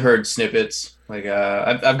 I've only heard snippets. Like,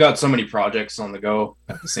 I've got so many projects on the go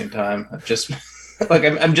at the same time. I've just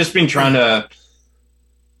I'm just been trying to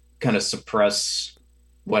kind of suppress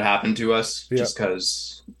what happened to us, just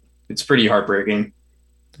because it's pretty heartbreaking.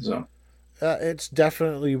 So it's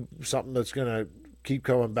definitely something that's gonna keep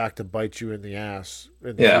coming back to bite you in the ass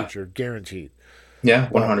in the future, guaranteed. Yeah,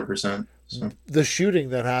 100%. So. The shooting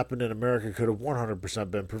that happened in America could have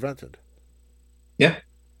 100% been prevented. Yeah.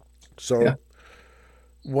 So.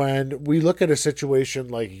 When we look at a situation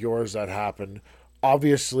like yours that happened,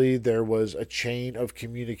 obviously there was a chain of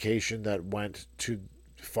communication that went to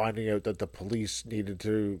finding out that the police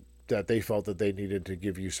that they felt that they needed to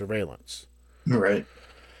give you surveillance. Right.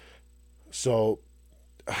 So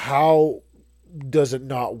how does it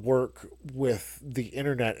not work with the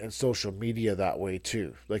internet and social media that way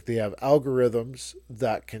too? Like they have algorithms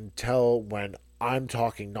that can tell when I'm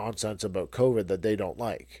talking nonsense about COVID that they don't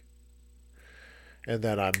like. And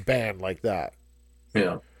then I'm banned like that.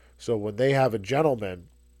 Yeah. So when they have a gentleman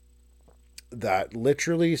that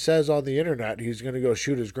literally says on the internet he's going to go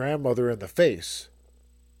shoot his grandmother in the face,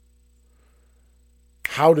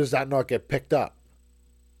 how does that not get picked up?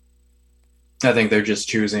 I think they're just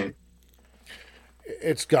choosing.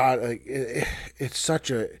 It's got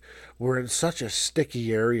we're in such a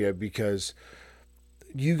sticky area because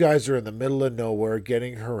you guys are in the middle of nowhere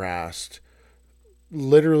getting harassed,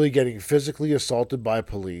 literally getting physically assaulted by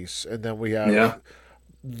police, and then we have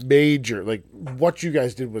major, like what you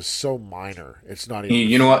guys did was so minor. It's not even.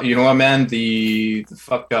 You know what, man. The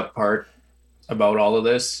fucked up part about all of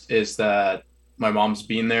this is that my mom's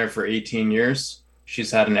been there for 18 years. She's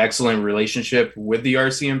had an excellent relationship with the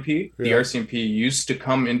RCMP. The RCMP used to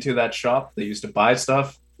come into that shop. They used to buy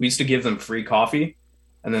stuff. We used to give them free coffee,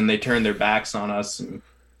 and then they turned their backs on us and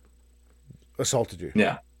assaulted you.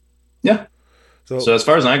 Yeah. Yeah. So as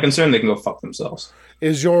far as I'm concerned, they can go fuck themselves.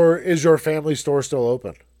 Is your family store still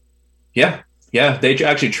open? Yeah. Yeah. They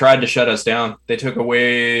actually tried to shut us down. They took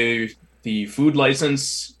away the food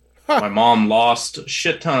license. My mom lost a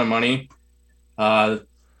shit ton of money.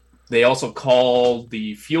 They also called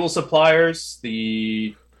the fuel suppliers.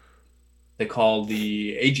 They They called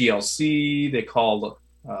the AGLC. They called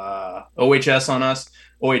OHS on us.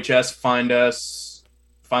 OHS fined the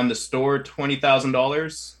store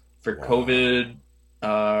 $20,000 for COVID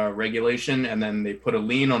regulation, and then they put a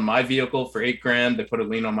lien on my vehicle for $8,000. They put a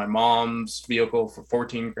lien on my mom's vehicle for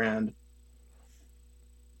 $14,000.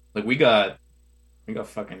 Like we got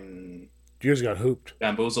fucking. You guys got hooped.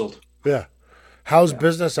 Bamboozled. Yeah. How's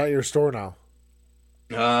business at your store now?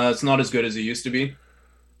 It's not as good as it used to be.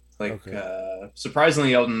 Like,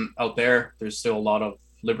 surprisingly, out there, there's still a lot of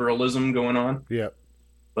liberalism going on. Yeah.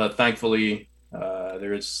 But thankfully,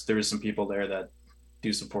 there is some people there that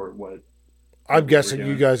do support what. I'm guessing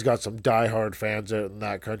you guys got some diehard fans out in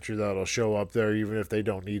that country that'll show up there even if they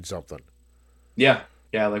don't need something. Yeah.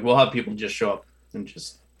 Like we'll have people just show up and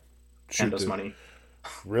just send us money.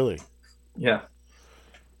 Really? Yeah.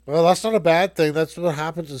 Well, that's not a bad thing. That's what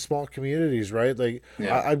happens in small communities, right? Like,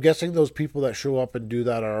 I'm guessing those people that show up and do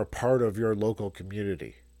that are a part of your local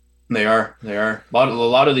community. They are. A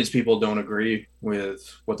lot of these people don't agree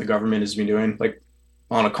with what the government has been doing. Like,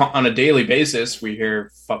 on a daily basis, we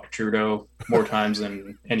hear "fuck Trudeau" more times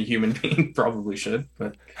than any human being probably should.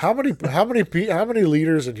 But how many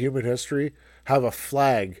leaders in human history have a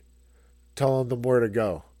flag telling them where to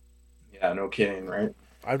go? Yeah, no kidding, right?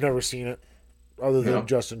 I've never seen it. Other than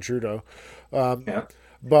Justin Trudeau.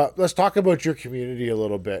 But let's talk about your community a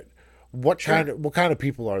little bit. What kind of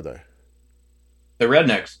people are they? They're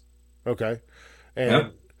rednecks. Okay.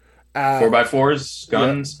 And 4x4s,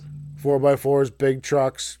 guns. 4x4s, big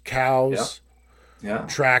trucks, cows,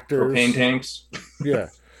 tractors. Propane tanks. Yeah.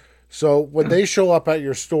 So when they show up at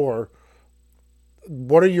your store,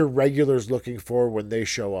 what are your regulars looking for when they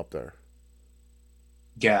show up there?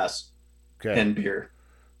 Gas. Okay. And beer.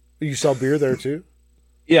 You sell beer there too?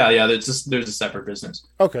 Yeah. There's a separate business.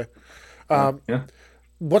 Okay.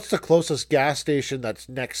 What's the closest gas station that's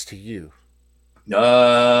next to you?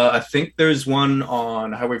 I think there's one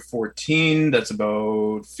on Highway 14 that's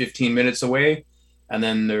about 15 minutes away. And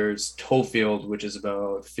then there's Toefield, which is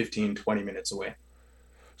about 15-20 minutes away.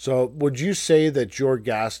 So would you say that your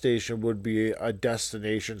gas station would be a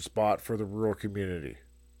destination spot for the rural community?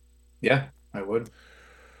 Yeah, I would.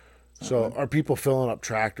 So are people filling up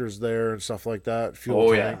tractors there and stuff like that?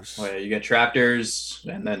 Fuel tanks? Yeah. You get tractors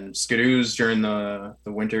and then skidoos during the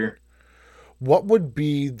winter. What would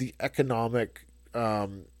be the economic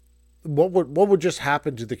what would just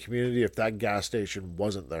happen to the community if that gas station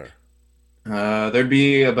wasn't there? There'd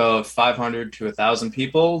be about 500 to 1,000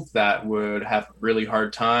 people that would have a really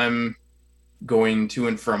hard time going to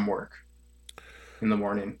and from work in the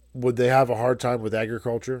morning. Would they have a hard time with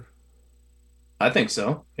agriculture? I think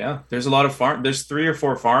so. Yeah. There's a lot of there's 3 or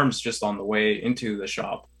 4 farms just on the way into the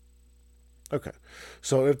shop. Okay.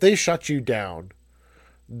 So if they shut you down,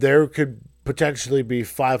 there could potentially be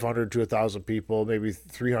 500 to 1,000 people, maybe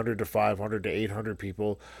 300 to 500 to 800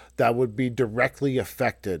 people that would be directly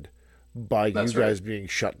affected by you guys being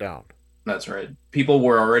shut down. That's right. People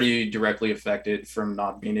were already directly affected from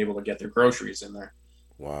not being able to get their groceries in there.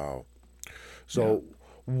 Wow. So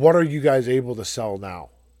what are you guys able to sell now?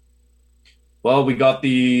 Well, we got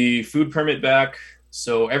the food permit back,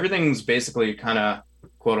 so everything's basically kind of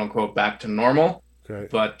quote unquote back to normal. Okay.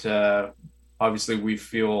 But obviously, we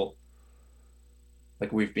feel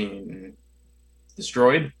like we've been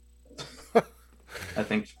destroyed. I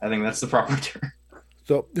think that's the proper term.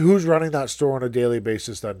 So, who's running that store on a daily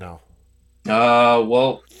basis then now?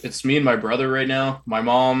 Well, it's me and my brother right now. My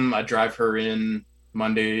mom, I drive her in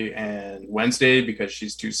Monday and Wednesday because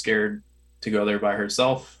she's too scared to go there by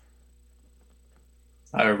herself.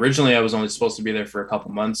 Originally, I was only supposed to be there for a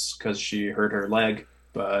couple months because she hurt her leg.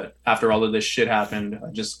 But after all of this shit happened,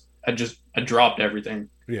 I dropped everything.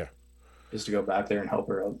 Yeah. Just to go back there and help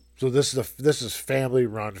her out. So this is family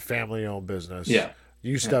run, family owned business. Yeah.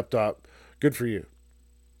 You stepped up. Good for you.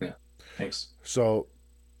 Yeah. Thanks. So,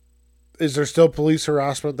 is there still police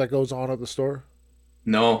harassment that goes on at the store?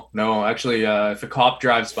 No. Actually, if a cop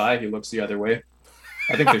drives by, he looks the other way.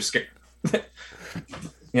 I think they're scared.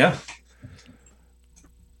 Yeah.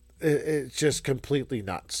 It's just completely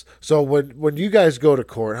nuts. So when you guys go to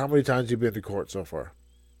court, how many times have you been to court so far?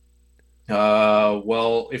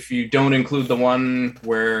 Well, if you don't include the one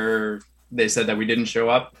where they said that we didn't show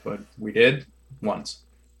up, but we did once.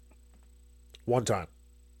 One time.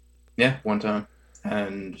 Yeah, one time.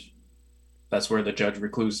 And that's where the judge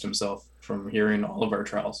reclused himself from hearing all of our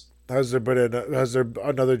trials. Has there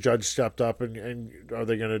another judge stepped up and are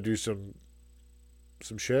they going to do some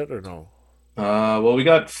shit or no? Well, we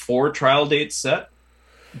got 4 trial dates set,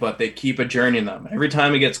 but they keep adjourning them. Every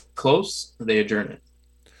time it gets close, they adjourn it.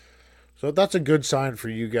 So that's a good sign for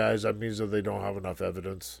you guys. That means that they don't have enough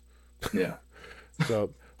evidence. Yeah.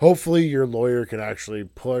 So hopefully your lawyer can actually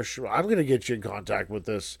push. I'm going to get you in contact with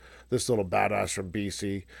this little badass from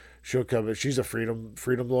BC. She'll come. She's a freedom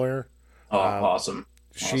lawyer. Oh, awesome.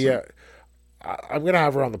 She, Awesome. I'm going to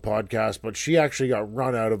have her on the podcast, but she actually got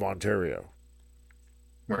run out of Ontario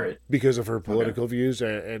Right. because of her political views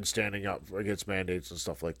and standing up against mandates and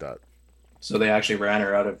stuff like that. So they actually ran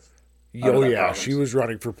her out of. Oh that yeah, province. she was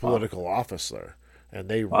running for political office there, and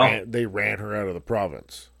they Wow. ran her out of the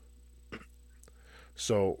province.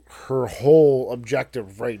 So her whole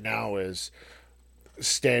objective right now is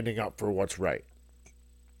standing up for what's right.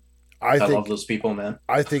 I love think those people, man.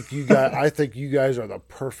 I think you guys are the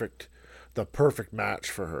perfect match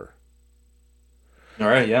for her. All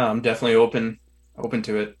right, yeah, I'm definitely open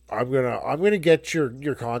to it. I'm gonna get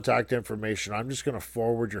your contact information. I'm just gonna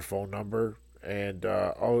forward your phone number, and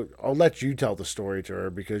I'll let you tell the story to her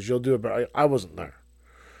because you'll do it. But I wasn't there.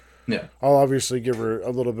 Yeah. I'll obviously give her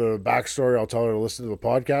a little bit of a backstory. I'll tell her to listen to the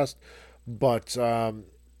podcast, but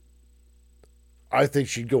I think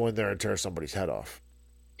she'd go in there and tear somebody's head off.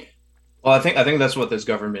 Well, I think that's what this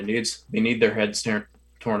government needs. They need their heads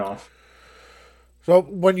torn off. So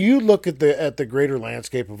when you look at the greater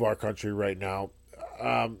landscape of our country right now,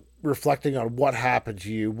 reflecting on what happened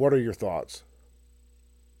to you, what are your thoughts?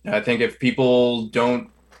 I think if people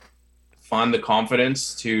don't find the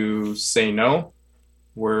confidence to say no,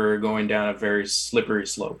 we're going down a very slippery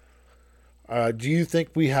slope. Do you think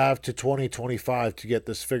we have to 2025 to get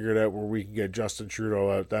this figured out where we can get Justin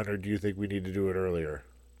Trudeau out then, or do you think we need to do it earlier?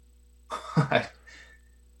 I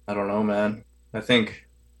don't know, man. I think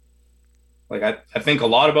I think a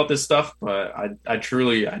lot about this stuff, but I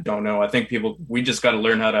truly don't know. I think we just got to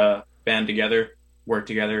learn how to band together, work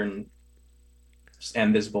together, and just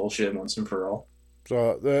end this bullshit once and for all.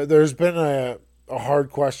 So there's been a hard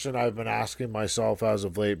question I've been asking myself as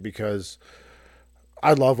of late because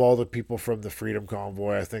I love all the people from the Freedom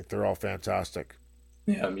Convoy. I think they're all fantastic.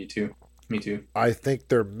 Yeah, me too. Me too. I think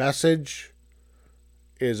their message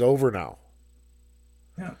is over now.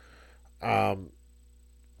 Yeah.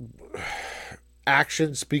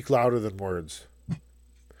 Actions speak louder than words.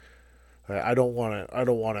 I don't want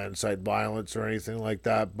to incite violence or anything like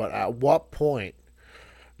that, but at what point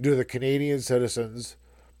do the Canadian citizens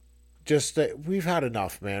just say, we've had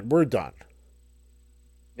enough, man, we're done?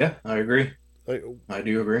 Yeah, I agree. Like, I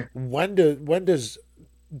do agree. When does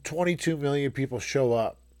 22 million people show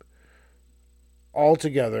up all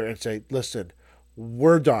together and say, listen,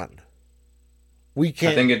 we're done? We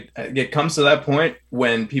can't. I think it comes to that point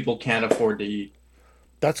when people can't afford to eat.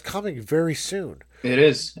 That's coming very soon. It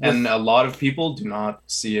is, and a lot of people do not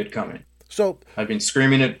see it coming. So I've been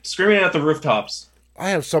screaming at the rooftops. I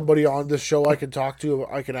have somebody on this show I can talk to.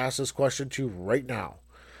 I can ask this question to right now.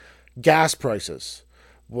 Gas prices.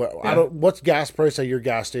 What's gas price at your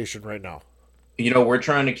gas station right now? We're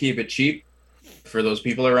trying to keep it cheap for those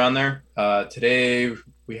people around there. Today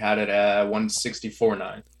we had it at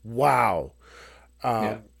 164.9. Wow.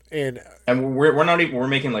 Yeah. And we're not even, we're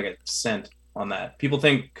making like a cent on that. People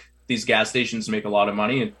think these gas stations make a lot of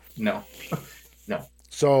money. No. No.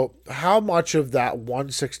 So how much of that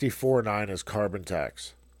 164.9 is carbon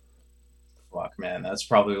tax? Fuck, man, that's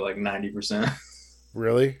probably like 90%.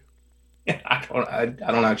 Really? Yeah, I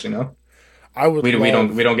don't actually know. We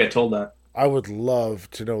don't get told that. I would love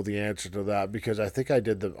to know the answer to that because I think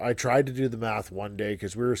I tried to do the math one day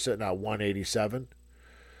because we were sitting at 187.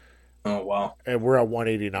 Oh, wow. And we're at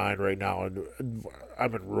 189 right now. And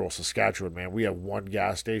I'm in rural Saskatchewan, man. We have one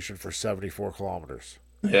gas station for 74 kilometers.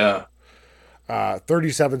 Yeah.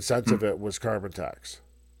 37 cents of it was carbon tax.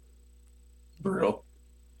 Brutal.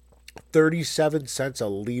 37 cents a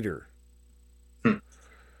liter.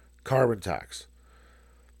 Carbon tax.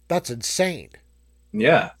 That's insane.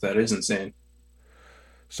 Yeah, that is insane.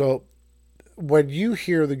 So when you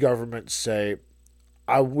hear the government say,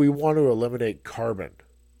 we want to eliminate carbon,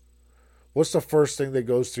 what's the first thing that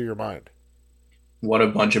goes through your mind? What a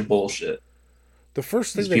bunch of bullshit. The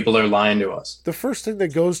first thing people are lying to us. The first thing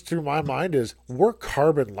that goes through my mind is we're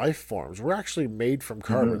carbon life forms. We're actually made from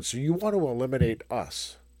carbon. Mm-hmm. So you want to eliminate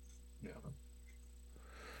us. Yeah.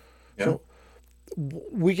 So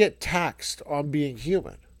we get taxed on being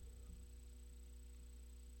human.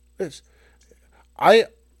 I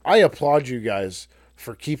applaud you guys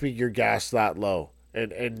for keeping your gas that low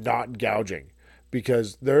and not gouging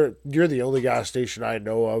because you're the only gas station I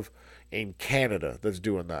know of in Canada that's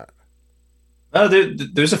doing that.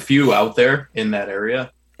 There's a few out there in that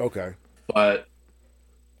area. Okay. But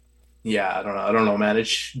yeah, I don't know, man.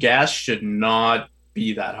 Gas should not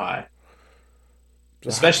be that high.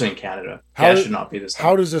 Especially in Canada. Gas should not be this high.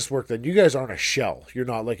 How does this work then? You guys aren't a Shell. You're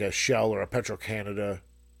not like a Shell or a Petro-Canada.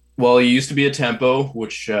 Well, it used to be a Tempo,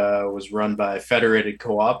 which was run by Federated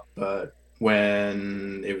Co-op, but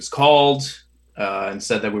when it was called and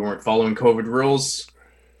said that we weren't following COVID rules,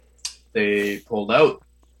 they pulled out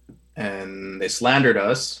and they slandered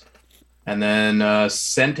us. And then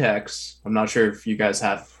Centex, I'm not sure if you guys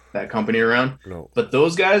have that company around, No. but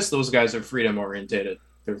those guys are freedom orientated.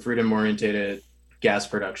 They're freedom orientated gas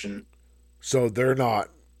production. So they're not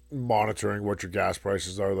monitoring what your gas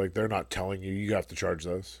prices are. Like, they're not telling you you have to charge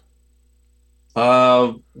this.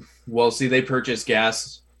 Well, see, they purchase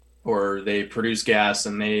gas or they produce gas,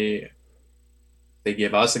 and they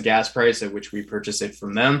give us a gas price at which we purchase it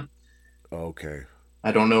from them. Okay.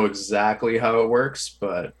 I don't know exactly how it works,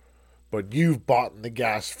 but you've bought the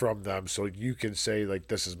gas from them, so you can say, like,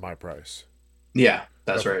 this is my price. yeah,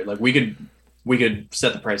 that's right. Like we could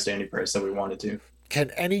set the price to any price that we wanted to.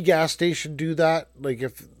 Can any gas station do that? Like,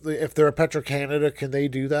 if they're a Petro-Canada, can they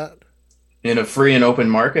do that? In a free and open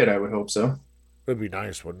market, I would hope so. It'd be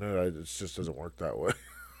nice, wouldn't it? It just doesn't work that way.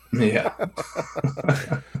 Yeah.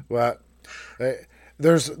 Well,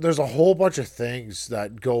 there's a whole bunch of things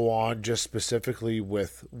that go on just specifically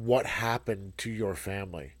with what happened to your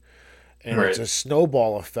family. And Right. it's a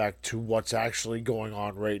snowball effect to what's actually going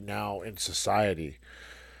on right now in society.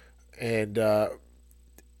 And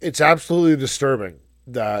it's absolutely disturbing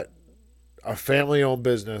that a family-owned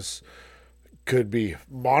business could be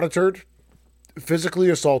monitored, physically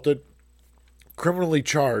assaulted, criminally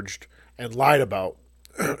charged, and lied about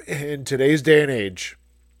in today's day and age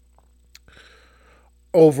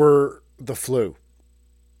over the flu.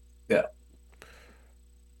 Yeah.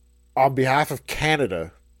 On behalf of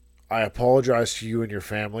Canada, I apologize to you and your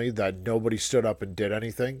family that nobody stood up and did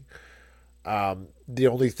anything. The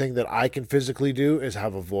only thing that I can physically do is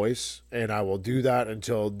have a voice, and I will do that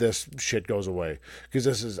until this shit goes away, because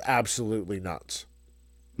this is absolutely nuts.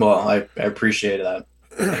 Well, I appreciate that.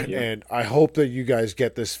 Thank you. And I hope that you guys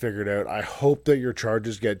get this figured out. I hope that your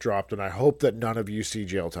charges get dropped, and I hope that none of you see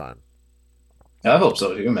jail time. I hope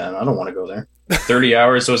so too, man. I don't want to go there. 30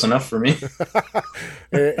 hours was enough for me.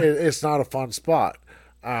 It's not a fun spot.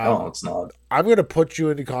 No, it's not. I'm going to put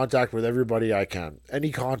you into contact with everybody I can.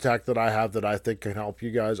 Any contact that I have that I think can help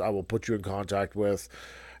you guys, I will put you in contact with.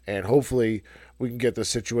 And hopefully we can get the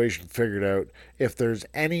situation figured out. If there's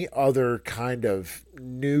any other kind of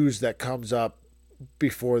news that comes up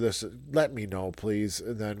before this, let me know, please.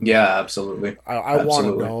 And then Yeah, absolutely. I want to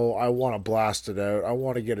Absolutely. know. I want to blast it out. I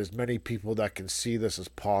want to get as many people that can see this as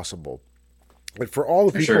possible. And for all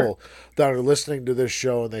the For people sure. that are listening to this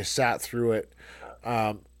show and they sat through it,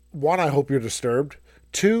 one, I hope you're disturbed.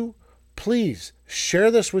 Two, please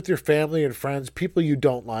share this with your family and friends, people you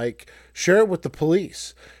don't like. Share it with the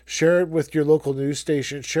police. Share it with your local news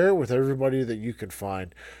station. Share it with everybody that you can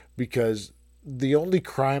find, because the only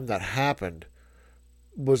crime that happened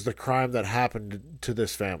was the crime that happened to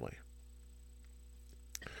this family.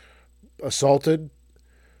 Assaulted,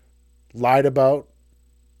 lied about,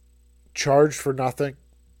 charged for nothing,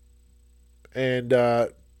 and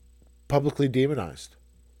publicly demonized.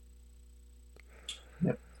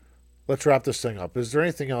 Yep. Let's wrap this thing up. Is there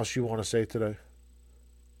anything else you want to say today?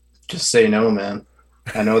 Just say no, man.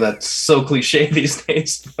 I know that's so cliche these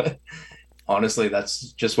days, but honestly,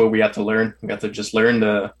 that's just what we have to learn. We have to just learn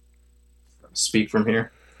to speak from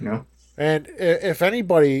here, you know? And if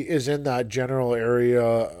anybody is in that general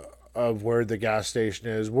area of where the gas station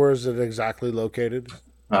is, where is it exactly located?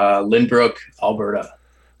 Lindbrook, Alberta.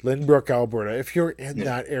 Lindbrook, Alberta. If you're in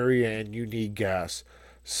that area and you need gas,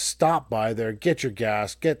 stop by there, get your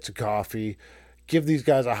gas, get to coffee, give these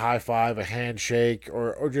guys a high five, a handshake,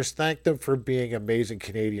 or just thank them for being amazing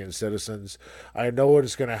Canadian citizens. I know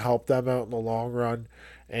it's going to help them out in the long run,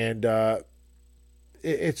 and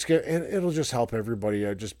it'll just help everybody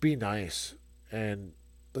out. Just be nice, and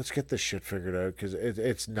let's get this shit figured out, because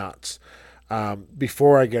it's nuts.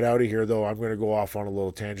 Before I get out of here, though, I'm going to go off on a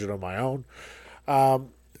little tangent on my own.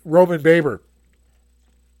 Roman Baber,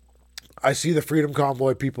 I see the Freedom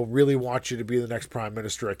Convoy people really want you to be the next Prime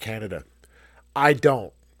Minister of Canada. I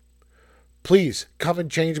don't. Please come and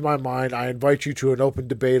change my mind. I invite you to an open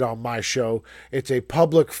debate on my show. It's a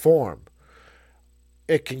public forum.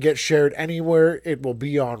 It can get shared anywhere. It will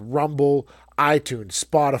be on Rumble, iTunes,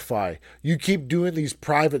 Spotify. You keep doing these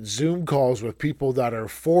private Zoom calls with people that are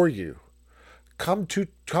for you. Come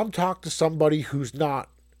talk to somebody who's not.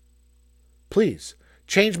 Please,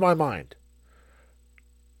 change my mind.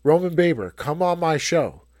 Roman Baber, come on my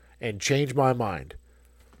show and change my mind.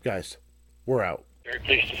 Guys, we're out.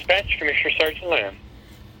 Police Dispatch, Commissioner Sergeant Lamb.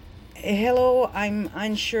 Hello, I'm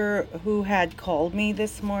unsure who had called me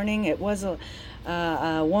this morning. It was a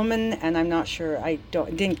woman, and I'm not sure. I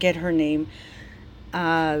didn't get her name.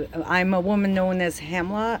 I'm a woman known as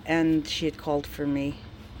Hamla, and she had called for me.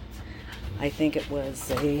 I think it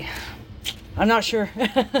was I'm not sure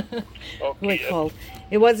who had called.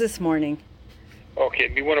 It was this morning. Okay,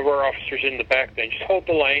 it'd be one of our officers in the back then. Just hold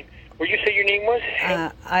the line. Where you say your name was?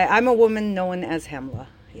 I'm a woman known as Hamla,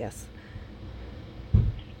 yes.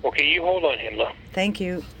 Okay, you hold on, Himla. Thank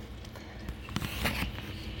you.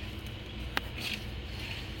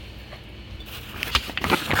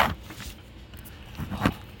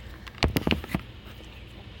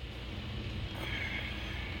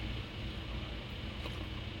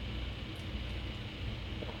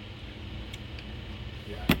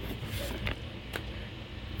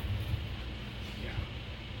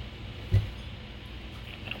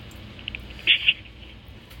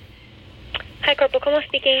 Hi, Corporal Como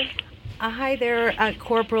speaking. Hi there,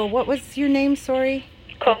 Corporal. What was your name, sorry?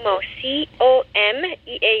 Como,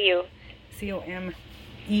 C-O-M-E-A-U.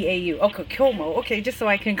 C-O-M-E-A-U. Okay, Como. Okay, just so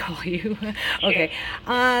I can call you. Okay.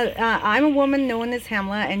 I'm a woman known as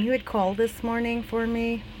Hamla, and you had called this morning for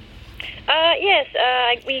me? Yes,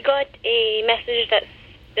 we got a message that's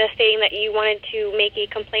stating that you wanted to make a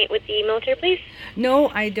complaint with the military police? No,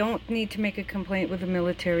 I don't need to make a complaint with the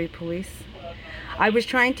military police. I was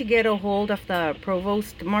trying to get a hold of the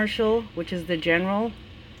provost marshal, which is the general.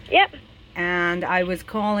 Yep. And I was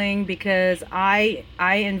calling because I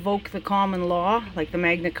invoke the common law, like the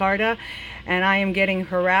Magna Carta, and I am getting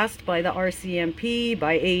harassed by the RCMP,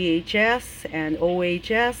 by AHS and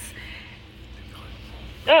OHS.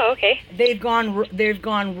 Oh, okay. They've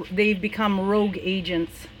become rogue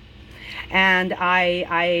agents, and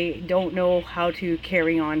I don't know how to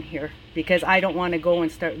carry on here because I don't want to go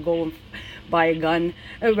and start going buy a gun,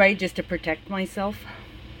 right, just to protect myself.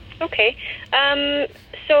 Okay.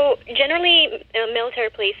 So generally, military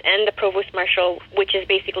police and the provost marshal, which is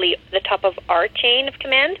basically the top of our chain of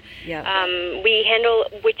command, we handle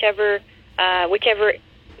whichever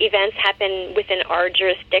events happen within our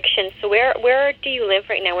jurisdiction. So where do you live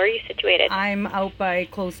right now? Where are you situated? I'm out by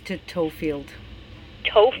close to Toefield.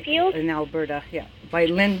 Toefield? In Alberta, yeah. By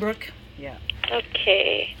Lindbrook, yeah.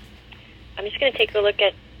 Okay. I'm just going to take a look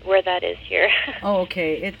at where that is here. Oh,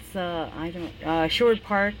 okay. It's Shore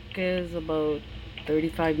Park is about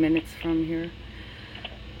 35 minutes from here.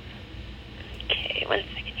 Okay, 1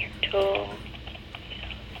 second here.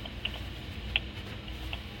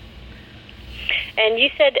 And you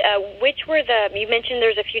said you mentioned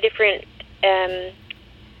there's a few different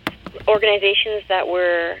organizations that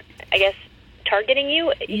were, I guess, targeting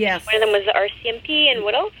you? Yes. One of them was the RCMP, and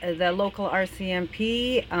what else? The local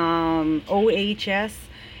RCMP, OHS,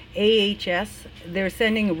 AHS. They're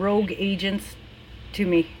sending rogue agents to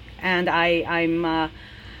me, and I'm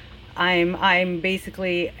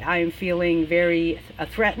basically feeling very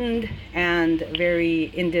threatened and very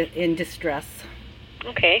in distress.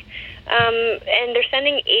 Okay. And they're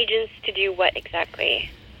sending agents to do what exactly?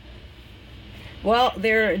 Well,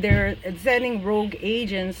 they're sending rogue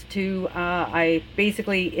agents to I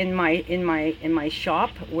basically in my shop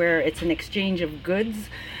where it's an exchange of goods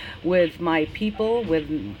with my people, with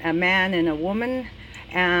a man and a woman,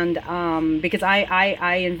 and because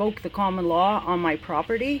I invoke the common law on my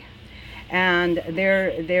property, and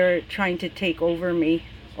they're trying to take over me,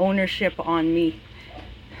 ownership on me.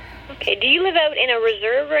 Okay. Do you live out in a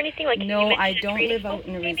reserve or anything like? No, I don't live out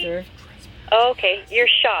in a reserve. Oh, okay. Your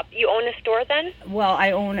shop. You own a store then? Well,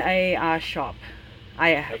 I own a shop.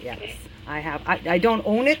 Yes, I have. I don't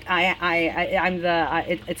own it.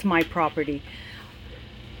 It's my property.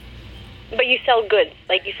 But you sell goods,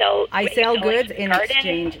 like you sell. I sell goods like in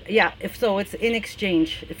exchange. Yeah, it's in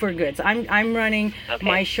exchange for goods. I'm running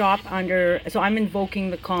my shop under. So I'm invoking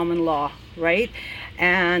the common law, right?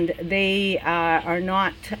 And they are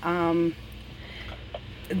not.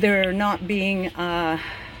 They're not being.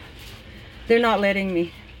 They're not letting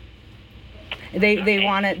me. They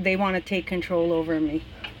want to take control over me.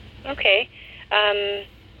 Okay.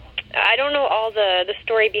 I don't know all the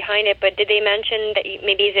story behind it, but did they mention that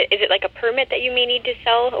maybe is it like a permit that you may need to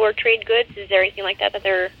sell or trade goods? Is there anything like that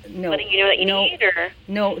they're letting you know that you need? Or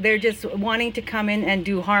no, they're just wanting to come in and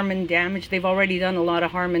do harm and damage. They've already done a lot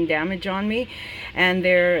of harm and damage on me, and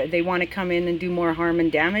they want to come in and do more harm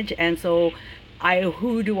and damage. And so,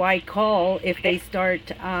 who do I call if they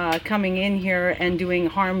start coming in here and doing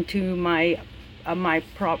harm to my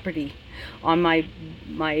property, on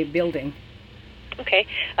my building? Okay,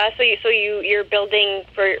 so you're building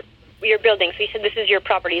for your building. So you said this is your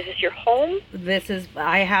property. Is this your home?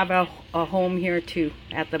 I have a home here too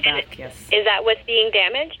at the back. Yes. Is that what's being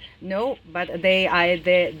damaged? No, but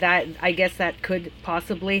I guess that could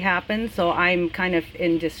possibly happen. So I'm kind of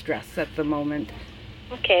in distress at the moment.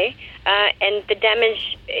 Okay. And the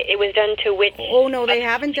damage, it was done to which? Oh, no, they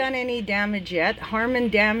haven't done any damage yet. Harm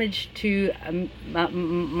and damage to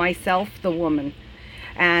myself, the woman.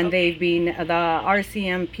 And they've been, the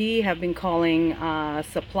RCMP have been calling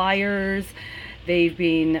suppliers. They've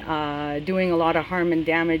been doing a lot of harm and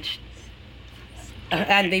damage.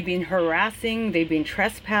 And they've been harassing, they've been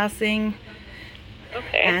trespassing.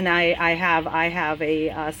 Okay. And I have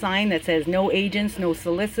a sign that says no agents, no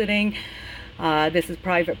soliciting. This is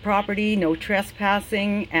private property, no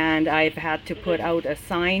trespassing, and I've had to put out a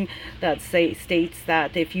sign that states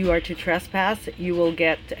that if you are to trespass,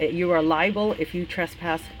 you are liable if you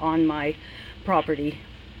trespass on my property.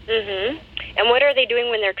 Mm-hmm. And what are they doing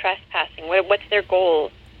when they're trespassing? What's their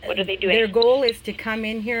goal? What are they doing? Their goal is to come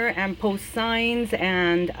in here and post signs,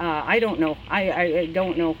 and I don't know. I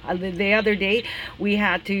don't know. The other day, we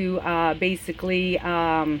had to basically,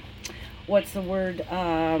 what's the word?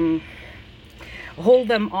 Hold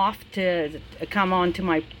them off to come onto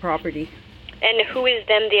my property. And who is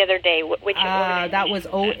them the other day? Which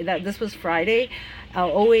this was Friday.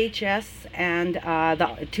 OHS and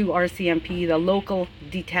the two RCMP, the local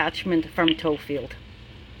detachment from Towfield.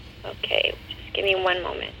 Okay, just give me one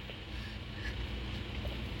moment.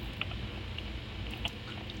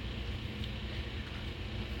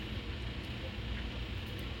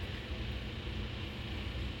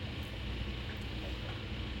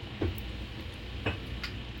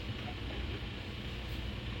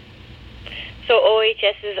 So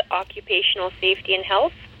OHS is Occupational Safety and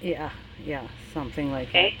Health? Yeah, something like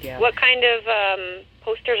okay. that. Yeah. What kind of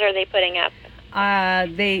posters are they putting up?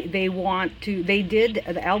 They want to. They did.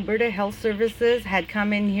 The Alberta Health Services had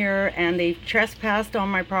come in here and they trespassed on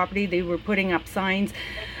my property. They were putting up signs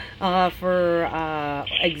for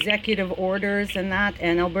executive orders and that.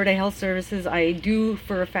 And Alberta Health Services, I do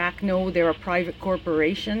for a fact know they're a private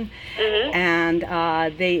corporation, mm-hmm. and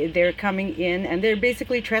they're coming in and they're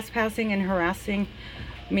basically trespassing and harassing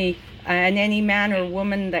me. And any man or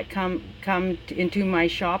woman that come into my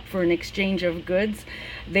shop for an exchange of goods,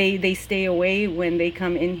 they stay away when they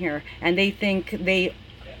come in here, and they think they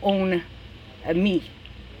own me.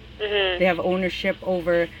 Mm-hmm. They have ownership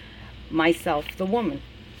over myself, the woman.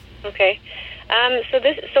 Okay. So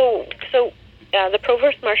the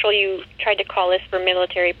provost marshal you tried to call us for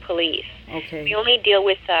military police. Okay. We only deal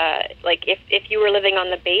with like if you were living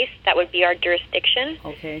on the base, that would be our jurisdiction.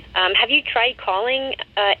 Okay. Have you tried calling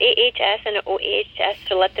AHS and OHS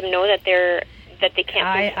to let them know that they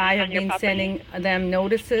can't? I have been sending them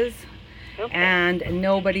notices, okay. and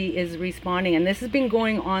nobody is responding. And this has been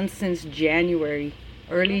going on since January,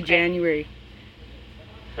 early January.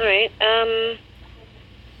 All right.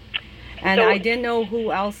 And I didn't know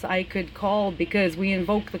who else I could call because we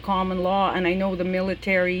invoke the common law, and I know the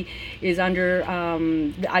military is under,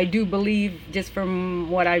 I do believe, just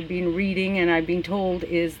from what I've been reading and I've been told,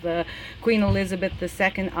 is the Queen Elizabeth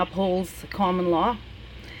II upholds common law.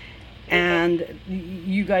 And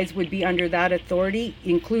you guys would be under that authority,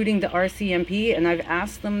 including the RCMP, and I've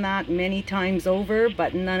asked them that many times over,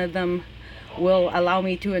 but none of them will allow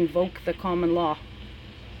me to invoke the common law.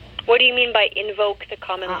 What do you mean by invoke the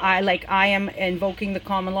common law? I am invoking the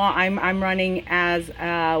common law. I'm running as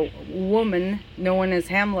a woman known as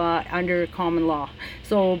Hemla under common law.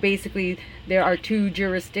 So basically there are two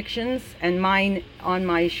jurisdictions, and mine on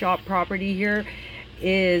my shop property here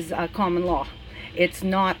is common law. It's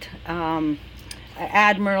not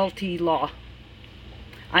Admiralty law.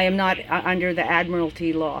 I am not under the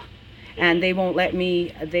Admiralty law, and they won't let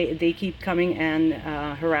me. They keep coming and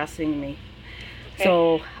harassing me.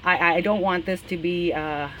 So I don't want this to be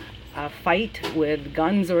a fight with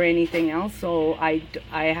guns or anything else, so I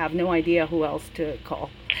have no idea who else to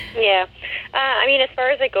call. Yeah. I mean, as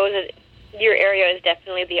far as it goes, your area is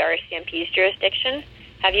definitely the RCMP's jurisdiction.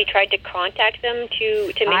 Have you tried to contact them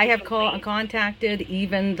to make I have contacted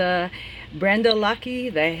even the Brenda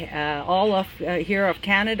Lucky, all of here of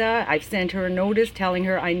Canada. I've sent her a notice telling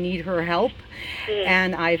her I need her help,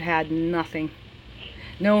 and I've had nothing.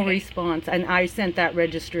 No response, and I sent that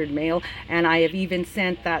registered mail, and I have even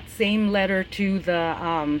sent that same letter to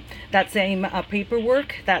the that same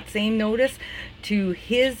paperwork, that same notice, to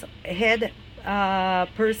his head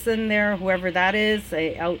person there, whoever that is,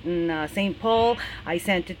 out in St. Paul. I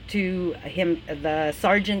sent it to him, the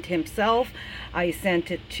sergeant himself. I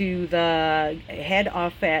sent it to the head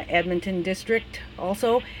of Edmonton district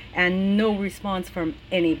also, and no response from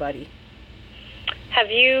anybody. Have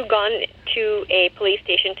you gone to a police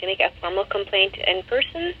station to make a formal complaint in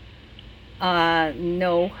person?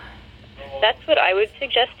 No. That's what I would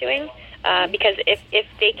suggest doing, because if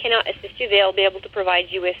they cannot assist you, they'll be able to provide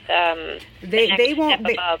you with they won't.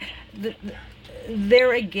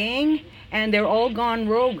 they're a gang, and they're all gone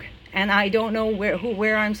rogue, and I don't know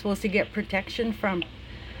where I'm supposed to get protection from.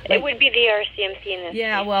 It would be the RCMP in this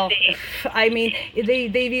Yeah, case. well, I mean,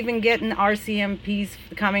 they've even gotten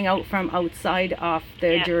RCMPs coming out from outside of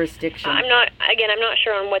their jurisdiction. I'm not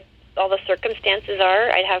sure on what all the circumstances are.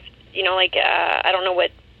 I'd have, I don't know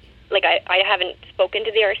what, I haven't spoken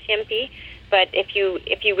to the RCMP, but if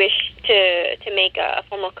you wish to make a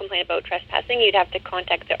formal complaint about trespassing, you'd have to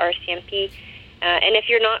contact the RCMP. And if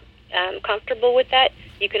you're not comfortable with that,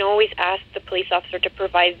 you can always ask the police officer to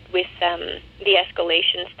provide with the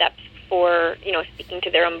escalation steps for, speaking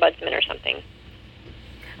to their ombudsman or something.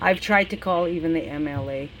 I've tried to call even the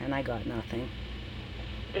MLA, and I got nothing.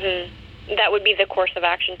 Mm-hmm. That would be the course of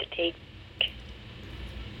action to take.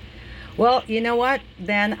 Well, you know what?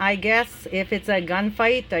 Then I guess if it's a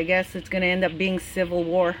gunfight, I guess it's going to end up being civil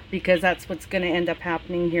war, because that's what's going to end up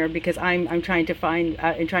happening here. Because I'm trying to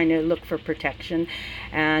trying to look for protection,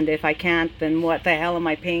 and if I can't, then what the hell am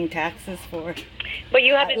I paying taxes for? But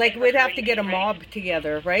you haven't we'd have to get a mob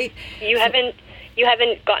together, right? You haven't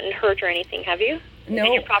gotten hurt or anything, have you? No.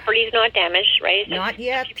 And your property's not damaged, right? Not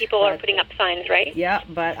yet. People are putting up signs, right? Yeah,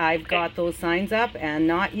 but I've got those signs up, and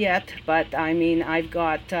not yet. But I mean, I've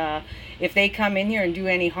got. If they come in here and do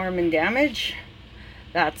any harm and damage,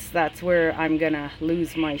 that's where I'm gonna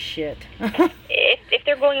lose my shit. If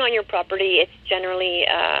they're going on your property, it's generally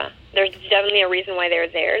there's definitely a reason why they're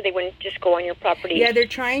there. They wouldn't just go on your property. Yeah, they're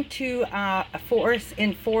trying to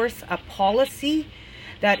enforce a policy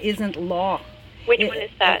that isn't law. Which one is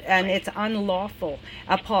that? And it's unlawful.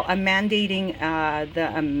 Mandating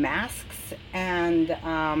the masks, and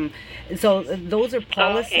so those are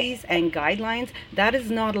policies and guidelines. That is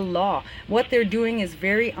not a law. What they're doing is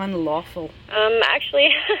very unlawful.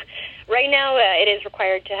 Actually, right now it is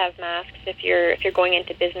required to have masks if you're going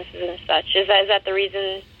into businesses and such. Is that the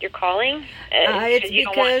reason you're calling? It's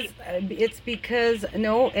because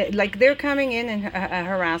they're coming in and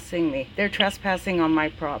harassing me. They're trespassing on my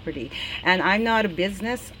property, and I'm not a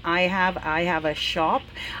business. I have a shop.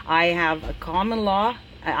 I have a common law.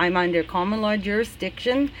 I'm under common law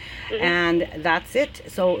jurisdiction, and that's it.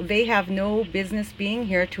 So they have no business being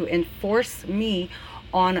here to enforce me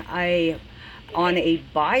on a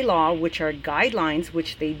bylaw, which are guidelines,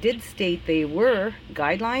 which they did state they were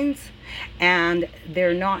guidelines, and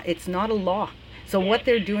they're not. It's not a law. So what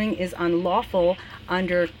they're doing is unlawful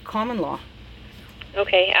under common law.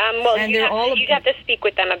 Okay. Well, and you'd have to speak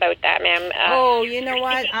with them about that, ma'am. You know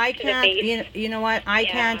what? I can't. You know what? I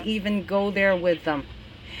can't even go there with them.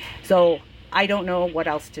 So I don't know what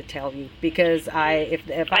else to tell you, because I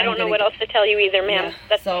don't know what else to tell you either, ma'am.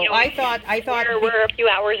 Yeah. So I thought we're a few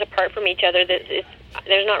hours apart from each other. There's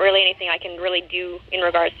not really anything I can really do in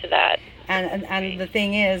regards to that. And the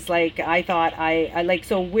thing is, I thought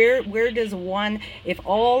so where does one, if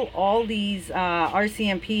all these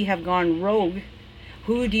RCMP have gone rogue,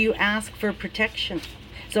 who do you ask for protection?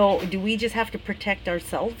 So do we just have to protect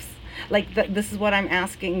ourselves? This is what I'm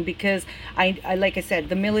asking, because I like I said,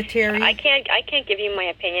 the military. I can't give you my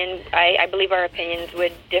opinion. I believe our opinions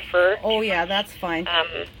would differ. Oh yeah, that's fine.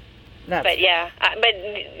 But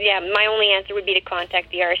my only answer would be to contact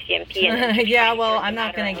the RCMP. And yeah, well, I'm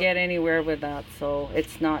not going to get anywhere with that, so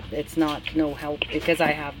it's not no help, because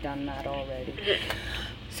I have done that already.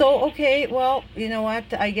 So okay, well, you know what?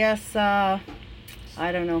 I guess I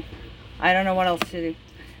don't know what else to do.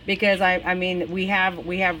 Because I mean, we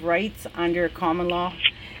have rights under common law,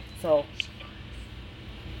 so.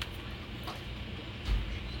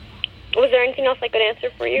 Was there anything else I could answer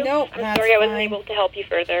for you? No, I'm sorry I wasn't able to help you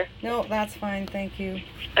further. No, that's fine. Thank you.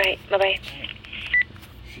 All right. Bye bye.